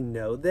probably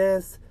know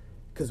this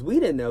because we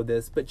didn't know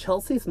this, but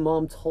Chelsea's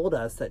mom told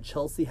us that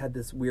Chelsea had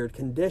this weird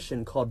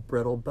condition called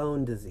brittle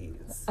bone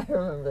disease. I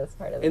remember this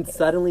part of it. And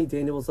suddenly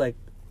Daniel was like,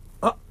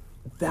 oh,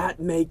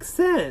 that makes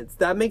sense.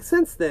 That makes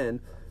sense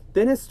then.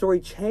 Then his story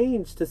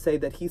changed to say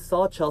that he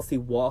saw Chelsea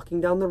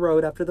walking down the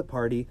road after the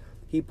party.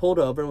 He pulled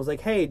over and was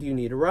like, hey, do you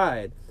need a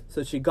ride?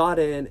 So she got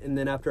in, and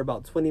then after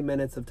about 20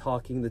 minutes of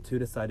talking, the two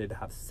decided to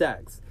have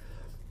sex.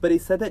 But he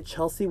said that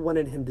Chelsea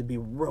wanted him to be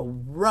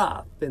real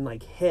rough and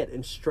like hit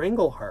and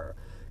strangle her.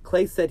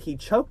 Clay said he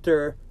choked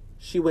her,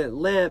 she went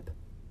limp,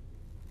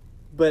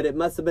 but it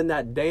must have been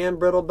that damn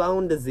brittle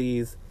bone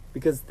disease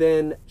because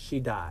then she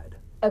died.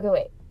 Okay,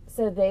 wait.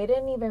 So they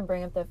didn't even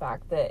bring up the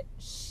fact that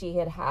she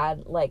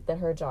had, like, that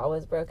her jaw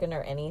was broken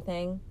or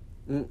anything?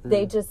 Mm-mm.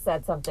 They just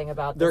said something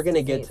about this They're going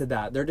to get to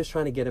that. They're just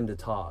trying to get him to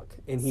talk.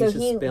 And he's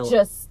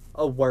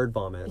a word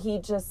vomit. He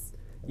just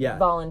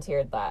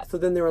volunteered that. So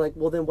then they were like,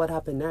 well, then what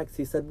happened next?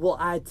 He said, well,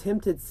 I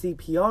attempted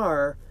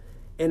CPR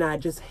and I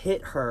just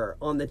hit her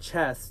on the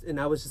chest and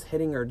I was just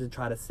hitting her to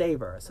try to save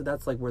her. So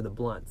that's like where the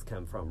blunts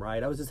come from,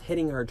 right? I was just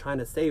hitting her trying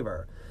to save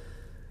her.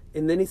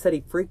 And then he said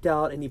he freaked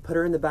out and he put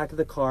her in the back of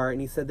the car and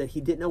he said that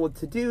he didn't know what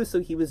to do. So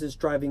he was just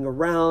driving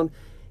around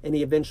and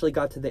he eventually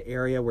got to the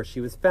area where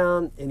she was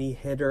found and he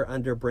hid her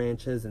under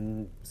branches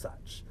and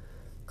such.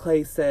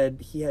 Clay said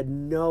he had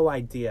no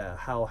idea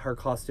how her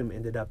costume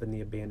ended up in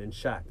the abandoned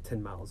shack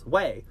 10 miles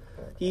away.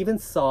 Okay. He even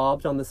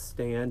sobbed on the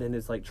stand in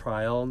his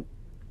trial.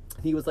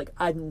 He was like,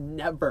 I'd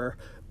never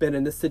been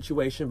in this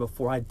situation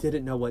before. I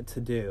didn't know what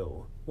to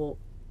do. Well,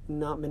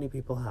 not many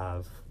people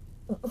have.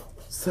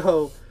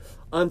 So...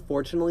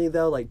 Unfortunately,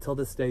 though, till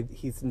this day,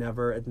 he's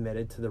never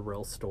admitted to the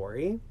real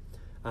story.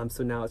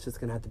 So now it's just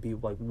going to have to be,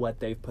 what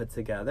they've put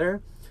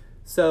together.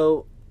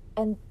 So...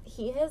 And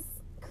he has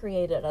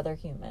created other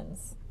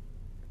humans.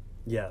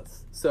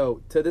 Yes.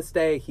 So, to this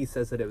day, he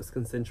says that it was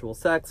consensual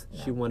sex.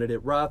 No. She wanted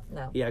it rough.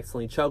 No. He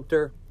accidentally choked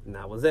her, and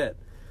that was it.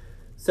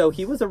 So,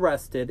 he was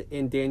arrested,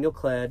 and Daniel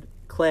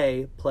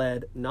Clay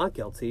pled not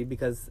guilty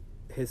because...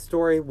 his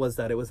story was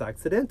that it was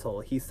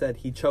accidental. He said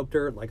he choked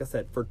her, like I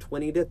said, for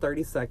 20 to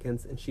 30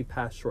 seconds and she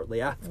passed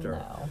shortly after.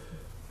 No.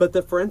 But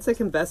the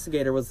forensic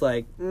investigator was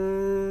like,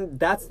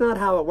 that's not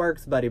how it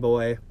works, buddy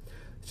boy.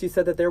 She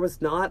said that there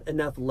was not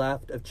enough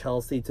left of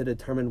Chelsea to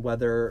determine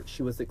whether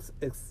she was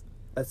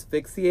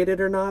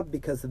asphyxiated or not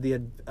because of the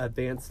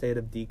advanced state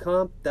of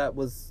decomp that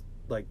was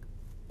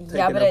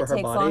yeah, but it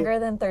takes longer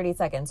than 30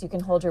 seconds. You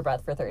can hold your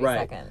breath for 30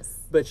 seconds.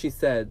 But she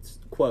said,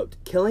 quote,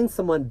 killing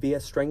someone via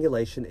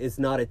strangulation is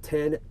not a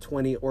 10,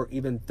 20, or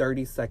even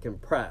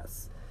 30-second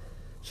press.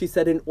 She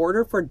said in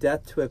order for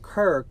death to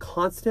occur,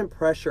 constant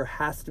pressure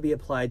has to be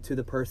applied to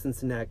the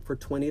person's neck for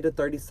 20 to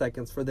 30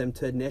 seconds for them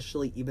to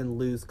initially even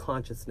lose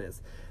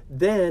consciousness.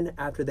 Then,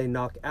 after they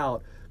knock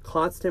out,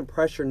 constant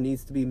pressure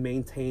needs to be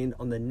maintained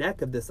on the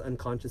neck of this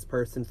unconscious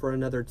person for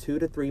another 2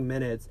 to 3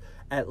 minutes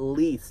at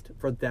least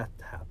for death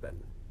to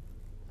happen.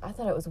 I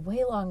thought it was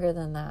way longer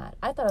than that.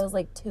 I thought it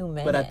was 2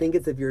 minutes. But I think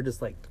it's if you're just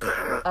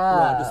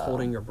just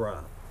holding your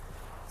breath.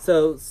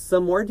 So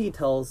some more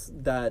details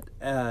that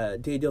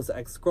Daniel's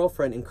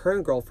ex-girlfriend and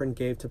current girlfriend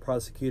gave to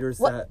prosecutors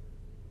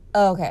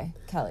Oh, okay,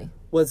 Kelly.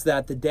 was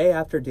that the day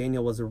after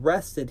Daniel was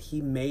arrested,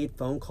 he made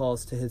phone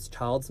calls to his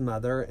child's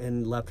mother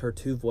and left her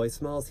 2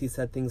 voicemails. He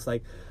said things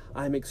like,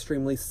 I'm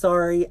extremely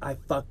sorry. I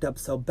fucked up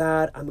so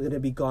bad. I'm going to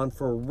be gone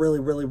for a really,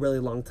 really, really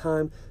long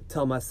time.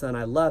 Tell my son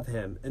I love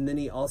him. And then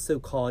he also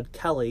called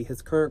Kelly,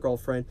 his current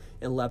girlfriend,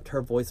 and left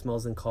her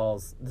voicemails and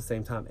calls at the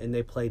same time. And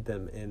they played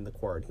them in the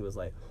court. He was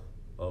like,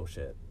 oh,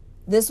 shit.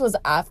 This was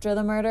after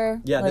the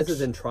murder? Yeah, this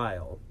is in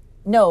trial.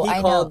 No,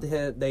 I know.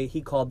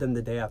 He called them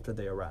the day after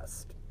the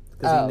arrest.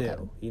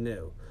 Because he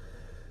knew.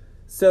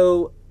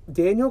 So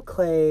Daniel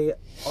Clay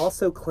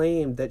also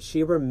claimed that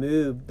she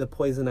removed the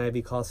poison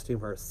ivy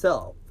costume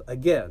herself.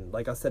 Again,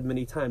 like I said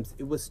many times,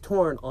 it was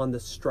torn on the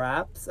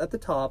straps at the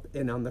top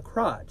and on the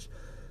crotch.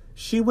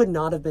 She would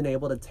not have been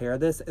able to tear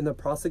this, and the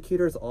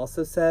prosecutors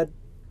also said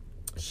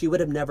she would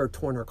have never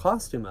torn her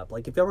costume up.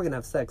 Like, if y'all were going to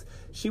have sex,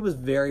 she was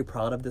very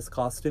proud of this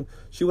costume.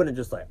 She wouldn't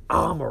just like,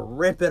 I'm going to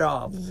rip it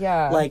off.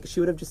 Yeah. Like, she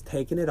would have just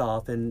taken it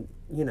off and,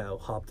 you know,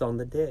 hopped on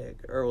the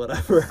dig or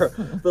whatever.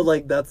 But,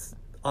 like, that's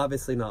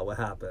obviously not what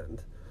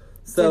happened.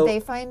 So did they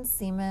find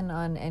semen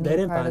on any they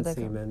didn't part find of the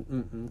semen.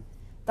 Mm-mm.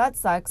 That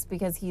sucks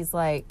because he's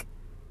like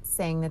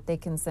saying that they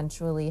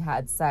consensually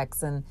had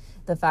sex, and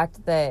the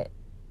fact that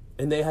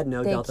and they had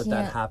no doubt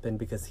that happened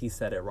because he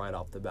said it right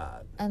off the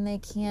bat. And they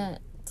can't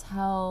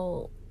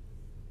tell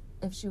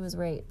if she was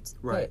raped.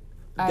 Right.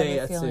 They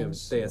assumed.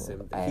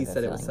 He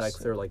said it was sex.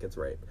 They're like, it's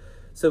rape.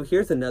 So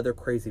here's another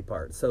crazy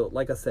part. So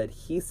like I said,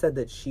 he said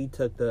that she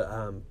took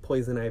the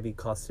poison ivy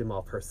costume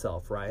off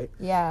herself, right?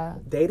 Yeah.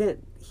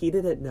 He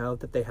didn't know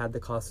that they had the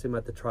costume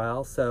at the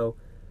trial. So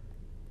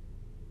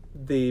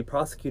the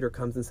prosecutor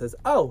comes and says,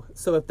 oh,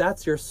 so if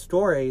that's your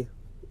story,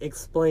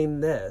 explain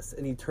this.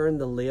 And he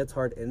turned the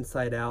leotard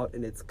inside out,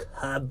 and it's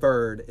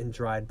covered in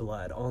dried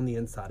blood on the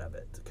inside of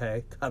it.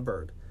 Okay?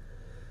 Covered.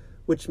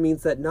 Which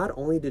means that not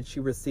only did she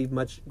receive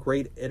much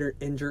greater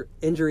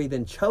injury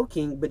than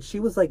choking, but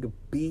she was like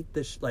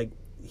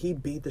he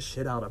beat the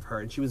shit out of her,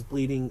 and she was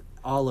bleeding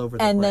all over the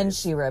place. And then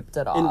she ripped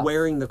it off. And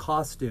wearing the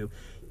costume.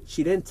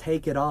 She didn't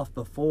take it off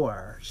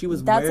before. She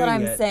was That's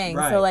wearing what I'm saying.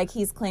 Right. So like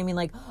he's claiming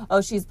like,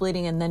 oh, she's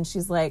bleeding, and then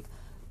she's like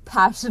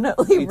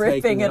passionately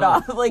ripping it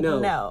off. Like,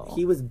 no.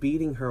 He was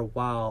beating her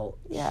while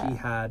she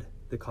had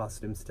the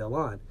costume still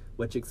on,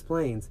 which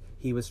explains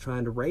he was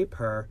trying to rape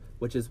her,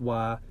 which is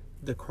why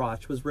the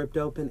crotch was ripped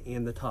open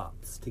and the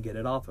tops to get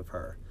it off of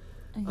her.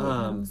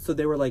 So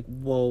they were like,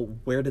 well,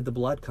 where did the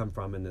blood come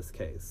from in this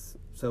case?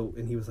 So,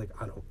 and he was like,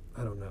 I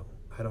don't know.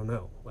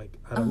 Like,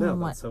 I don't know.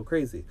 That's so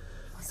crazy.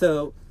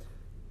 So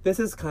this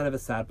is kind of a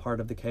sad part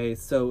of the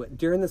case. So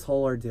during this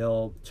whole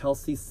ordeal,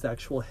 Chelsea's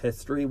sexual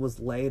history was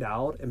laid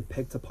out and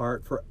picked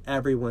apart for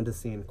everyone to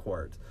see in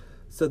court.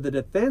 So the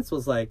defense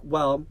was like,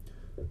 well,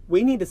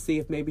 we need to see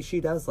if maybe she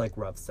does like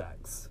rough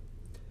sex.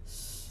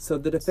 So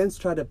the defense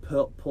tried to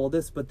pull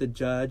this, but the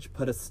judge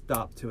put a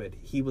stop to it.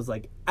 He was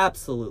like,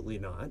 absolutely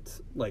not.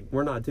 Like,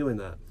 we're not doing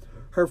that.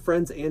 Her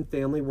friends and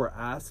family were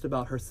asked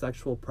about her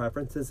sexual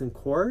preferences in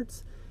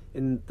court.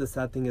 And the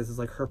sad thing is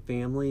like her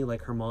family,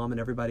 like her mom and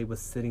everybody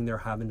was sitting there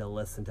having to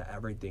listen to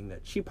everything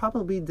that she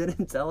probably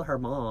didn't tell her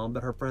mom,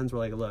 but her friends were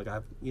like, look,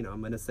 I'm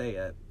going to say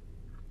it.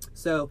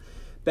 So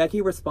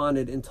Becky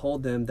responded and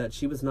told them that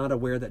she was not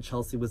aware that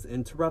Chelsea was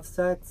into rough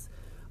sex.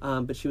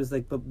 But she was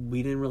like, but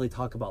we didn't really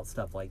talk about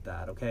stuff like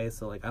that, okay?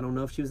 So, like, I don't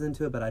know if she was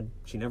into it, but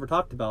she never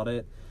talked about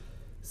it.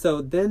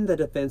 So then the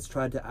defense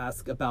tried to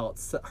ask about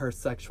her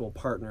sexual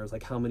partners,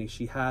 like how many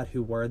she had,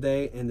 who were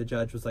they? And the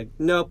judge was like,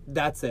 nope,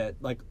 that's it.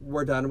 Like,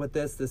 we're done with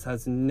this. This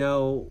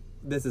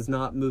is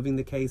not moving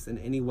the case in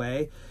any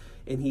way.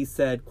 And he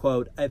said,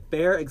 quote, a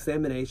fair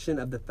examination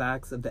of the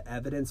facts of the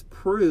evidence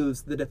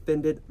proves the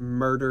defendant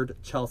murdered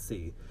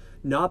Chelsea,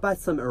 not by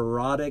some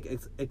erotic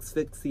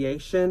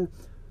asphyxiation,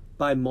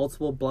 by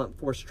multiple blunt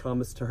force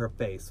traumas to her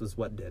face was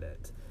what did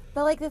it.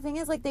 But, like, the thing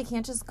is, like, they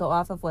can't just go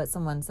off of what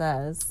someone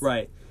says.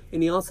 Right.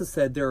 And he also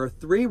said there are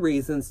 3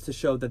 reasons to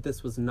show that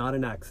this was not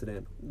an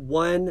accident.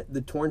 1,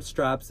 the torn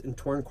straps and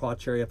torn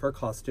crotch area of her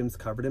costumes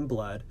covered in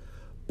blood,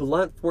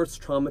 blunt force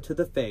trauma to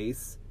the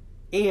face,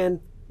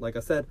 and, like I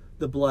said,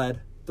 the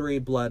blood, 3,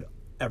 blood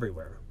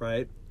everywhere,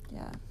 right?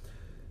 Yeah.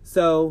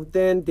 So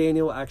then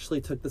Daniel actually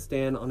took the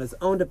stand on his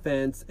own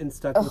defense and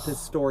stuck with his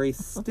story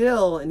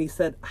still. And he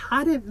said,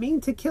 I didn't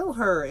mean to kill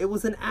her. It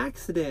was an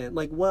accident.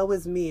 Like, woe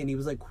is me. And he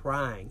was like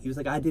crying. He was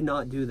like, I did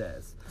not do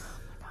this.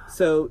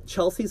 So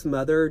Chelsea's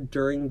mother,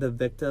 during the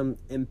victim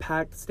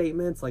impact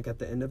statements, like at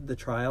the end of the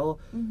trial,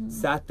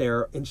 sat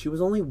there, and she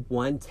was only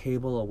 1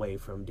 table away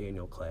from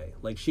Daniel Clay.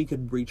 Like, she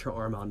could reach her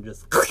arm out and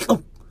just,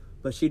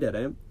 but she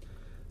didn't.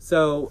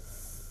 So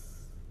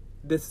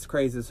this is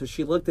crazy. So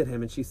she looked at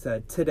him and she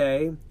said,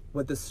 today,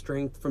 with the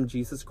strength from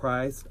Jesus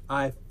Christ,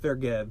 I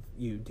forgive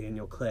you,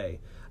 Daniel Clay.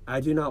 I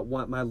do not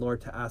want my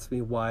Lord to ask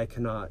me why I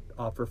cannot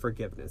offer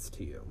forgiveness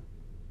to you.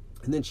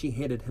 And then she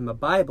handed him a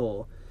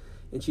Bible,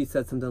 and she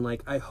said something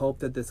like, I hope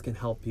that this can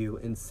help you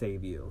and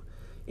save you.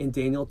 And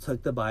Daniel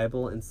took the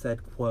Bible and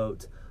said,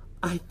 quote,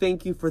 I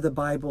thank you for the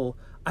Bible.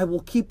 I will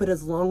keep it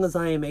as long as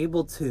I am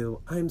able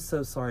to. I'm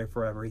so sorry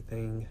for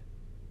everything.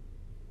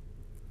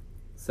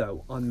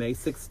 So on May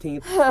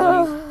 16th,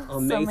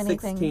 So May many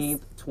 16th, things.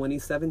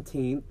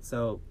 2017,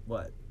 so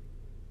what?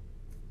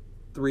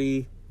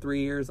 3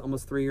 years,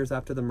 almost 3 years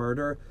after the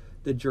murder,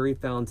 the jury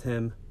found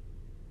him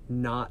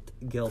not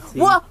guilty.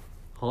 What?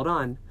 Hold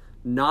on.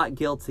 Not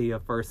guilty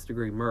of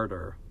first-degree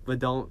murder. But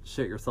don't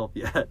shit yourself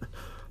yet.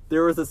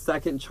 There was a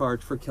second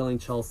charge for killing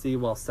Chelsea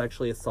while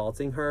sexually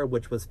assaulting her,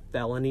 which was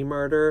felony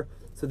murder.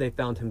 So they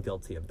found him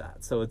guilty of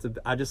that. So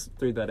I just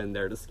threw that in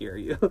there to scare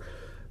you.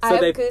 I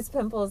have goose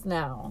pimples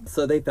now.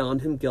 So they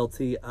found him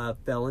guilty of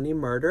felony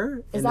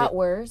murder. Is that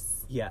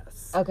worse?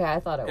 Yes. Okay, I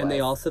thought it was. And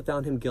they also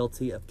found him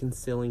guilty of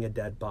concealing a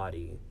dead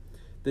body.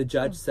 The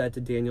judge said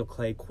to Daniel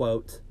Clay,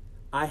 quote,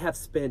 I have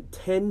spent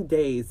 10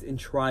 days in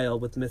trial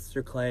with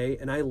Mr. Clay,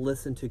 and I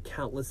listened to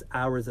countless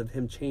hours of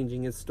him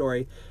changing his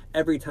story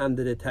every time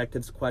the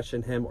detectives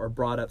questioned him or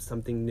brought up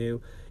something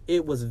new.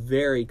 It was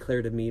very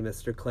clear to me,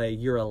 Mr. Clay,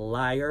 you're a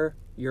liar,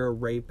 you're a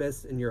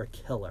rapist, and you're a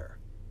killer.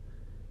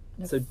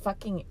 You're a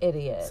fucking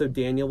idiot. So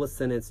Daniel was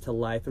sentenced to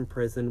life in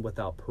prison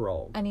without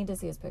parole. I need to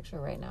see his picture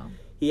right now.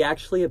 He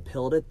actually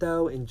appealed it,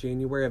 though, in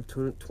January of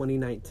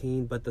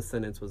 2019, but the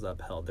sentence was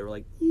upheld. They were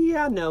like,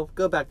 yeah, no,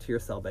 go back to your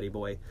cell, Betty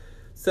boy.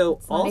 So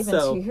it's not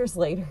also, even 2 years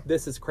later.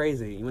 This is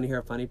crazy. You want to hear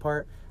a funny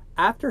part?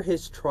 After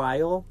his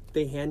trial,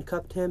 they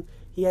handcuffed him.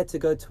 He had to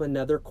go to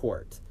another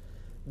court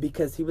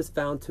because he was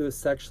found to have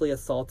sexually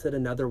assaulted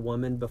another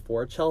woman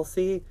before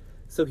Chelsea.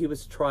 So he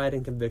was tried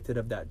and convicted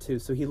of that too.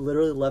 So he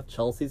literally left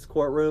Chelsea's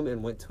courtroom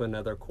and went to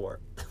another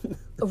court.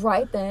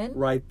 Right then?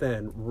 Right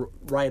then.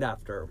 Right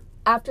after.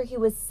 After he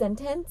was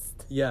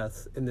sentenced?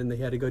 Yes. And then they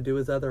had to go do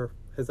his other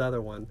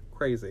one.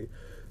 Crazy.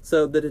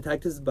 So the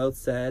detectives both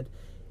said,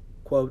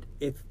 quote,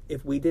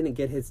 if we didn't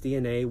get his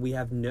DNA, we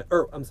have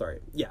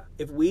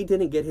if we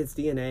didn't get his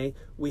DNA,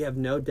 we have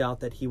no doubt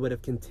that he would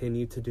have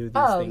continued to do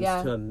these things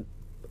to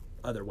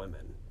other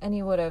women. And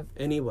he would have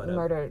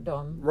murdered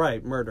them.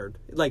 Right, murdered.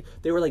 Like,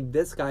 they were like,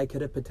 this guy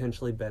could have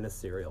potentially been a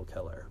serial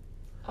killer.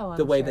 Oh, I'm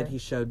The way sure. that he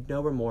showed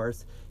no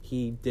remorse,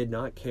 he did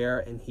not care,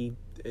 and he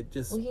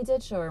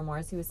did show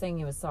remorse. He was saying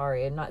he was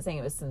sorry, and not saying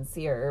it was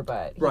sincere,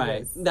 but he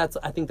right. was...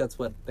 I think that's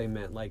what they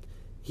meant. Like,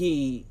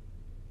 he,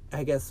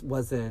 I guess,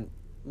 wasn't,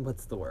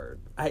 what's the word?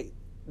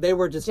 They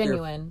were just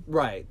genuine.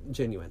 Right,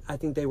 genuine. I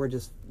think they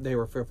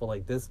were fearful,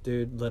 like, this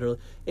dude literally,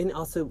 and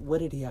also, what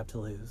did he have to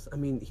lose? I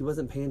mean, he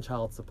wasn't paying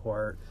child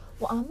support.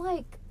 Well, I'm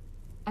like,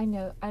 I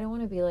know, I don't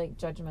want to be like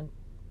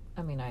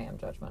I mean, I am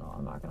judgmental,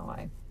 I'm not gonna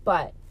lie,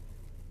 but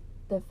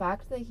the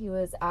fact that he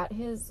was at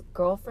his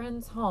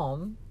girlfriend's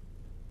home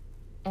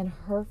and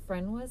her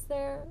friend was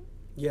there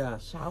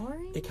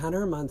showering, it kind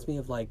of reminds me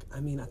of, like,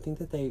 I mean, I think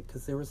that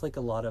because there was, like,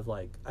 a lot of,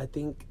 like, I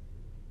don't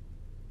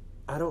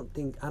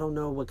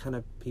know what kind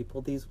of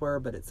people these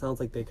were, but it sounds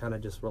like they kind of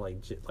just were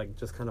like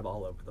just kind of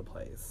all over the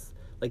place.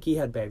 Like, he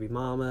had baby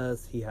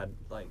mamas, he had,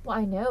 like... Well,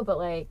 I know, but,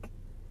 like,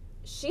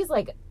 she's,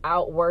 like,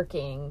 out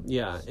working.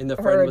 Yeah, and the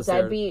friend was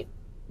her deadbeat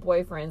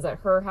boyfriend's at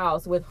her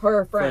house with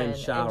her friend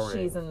showering. and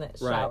she's in the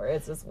shower. Right.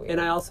 It's just weird.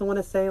 And I also want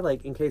to say,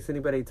 like, in case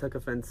anybody took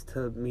offense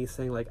to me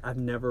saying, like, I've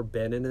never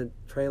been in a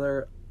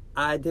trailer,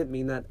 I didn't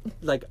mean that.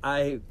 Like,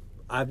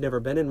 I've never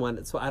been in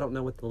one, so I don't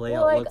know what the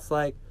layout looks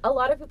like. A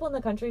lot of people in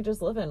the country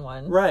just live in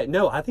one. Right.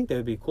 No, I think they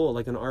would be cool,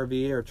 like an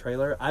RV or a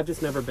trailer. I've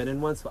just never been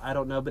in one, so I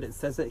don't know, but it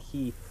says that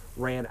he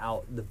ran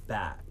out the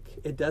back.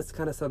 It does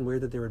kind of sound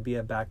weird that there would be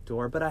a back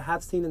door, but I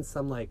have seen in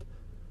some, like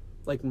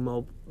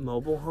mobile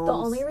homes. The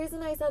only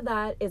reason I said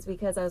that is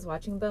because I was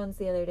watching Bones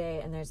the other day,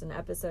 and there's an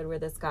episode where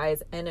this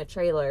guy's in a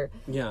trailer.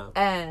 Yeah.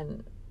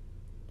 And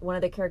one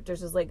of the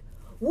characters is like,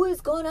 who's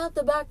going out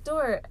the back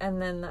door?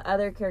 And then the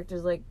other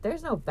character's like,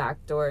 there's no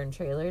back door in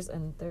trailers,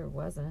 and there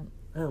wasn't.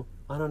 Oh,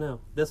 I don't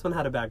know. This one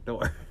had a back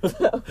door.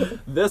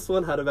 This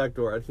one had a back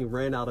door, and he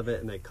ran out of it,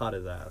 and they caught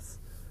his ass.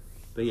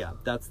 But yeah,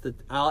 that's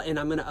and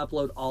I'm going to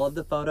upload all of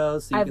the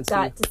photos so you can see.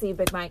 I've got to see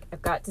Big Mike.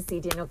 I've got to see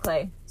Daniel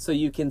Clay. So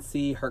you can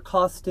see her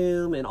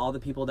costume and all the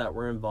people that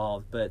were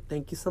involved. But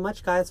thank you so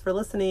much, guys, for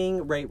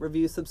listening. Rate,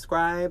 review,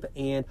 subscribe.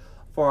 And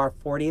for our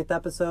 40th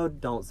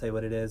episode, don't say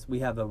what it is.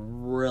 We have a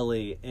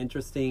really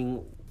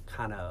interesting,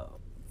 kind of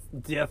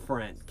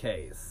different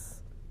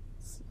case.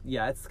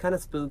 Yeah, it's kind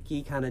of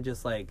spooky, kind of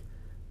just like,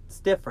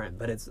 it's different,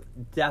 but it's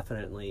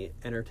definitely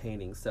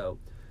entertaining. So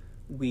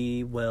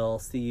we will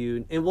see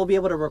you, and we'll be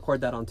able to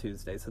record that on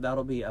Tuesday, so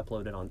that'll be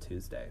uploaded on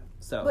Tuesday.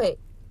 So wait,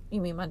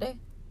 you mean Monday?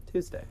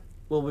 Tuesday.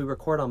 Well, we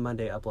record on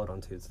Monday, upload on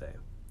Tuesday.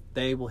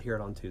 They will hear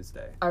it on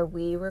Tuesday. Are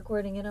we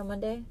recording it on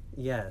Monday?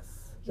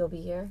 Yes. You'll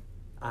be here?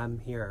 I'm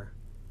here.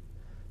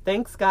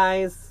 Thanks,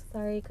 guys.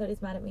 Sorry,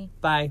 Cody's mad at me.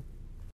 Bye.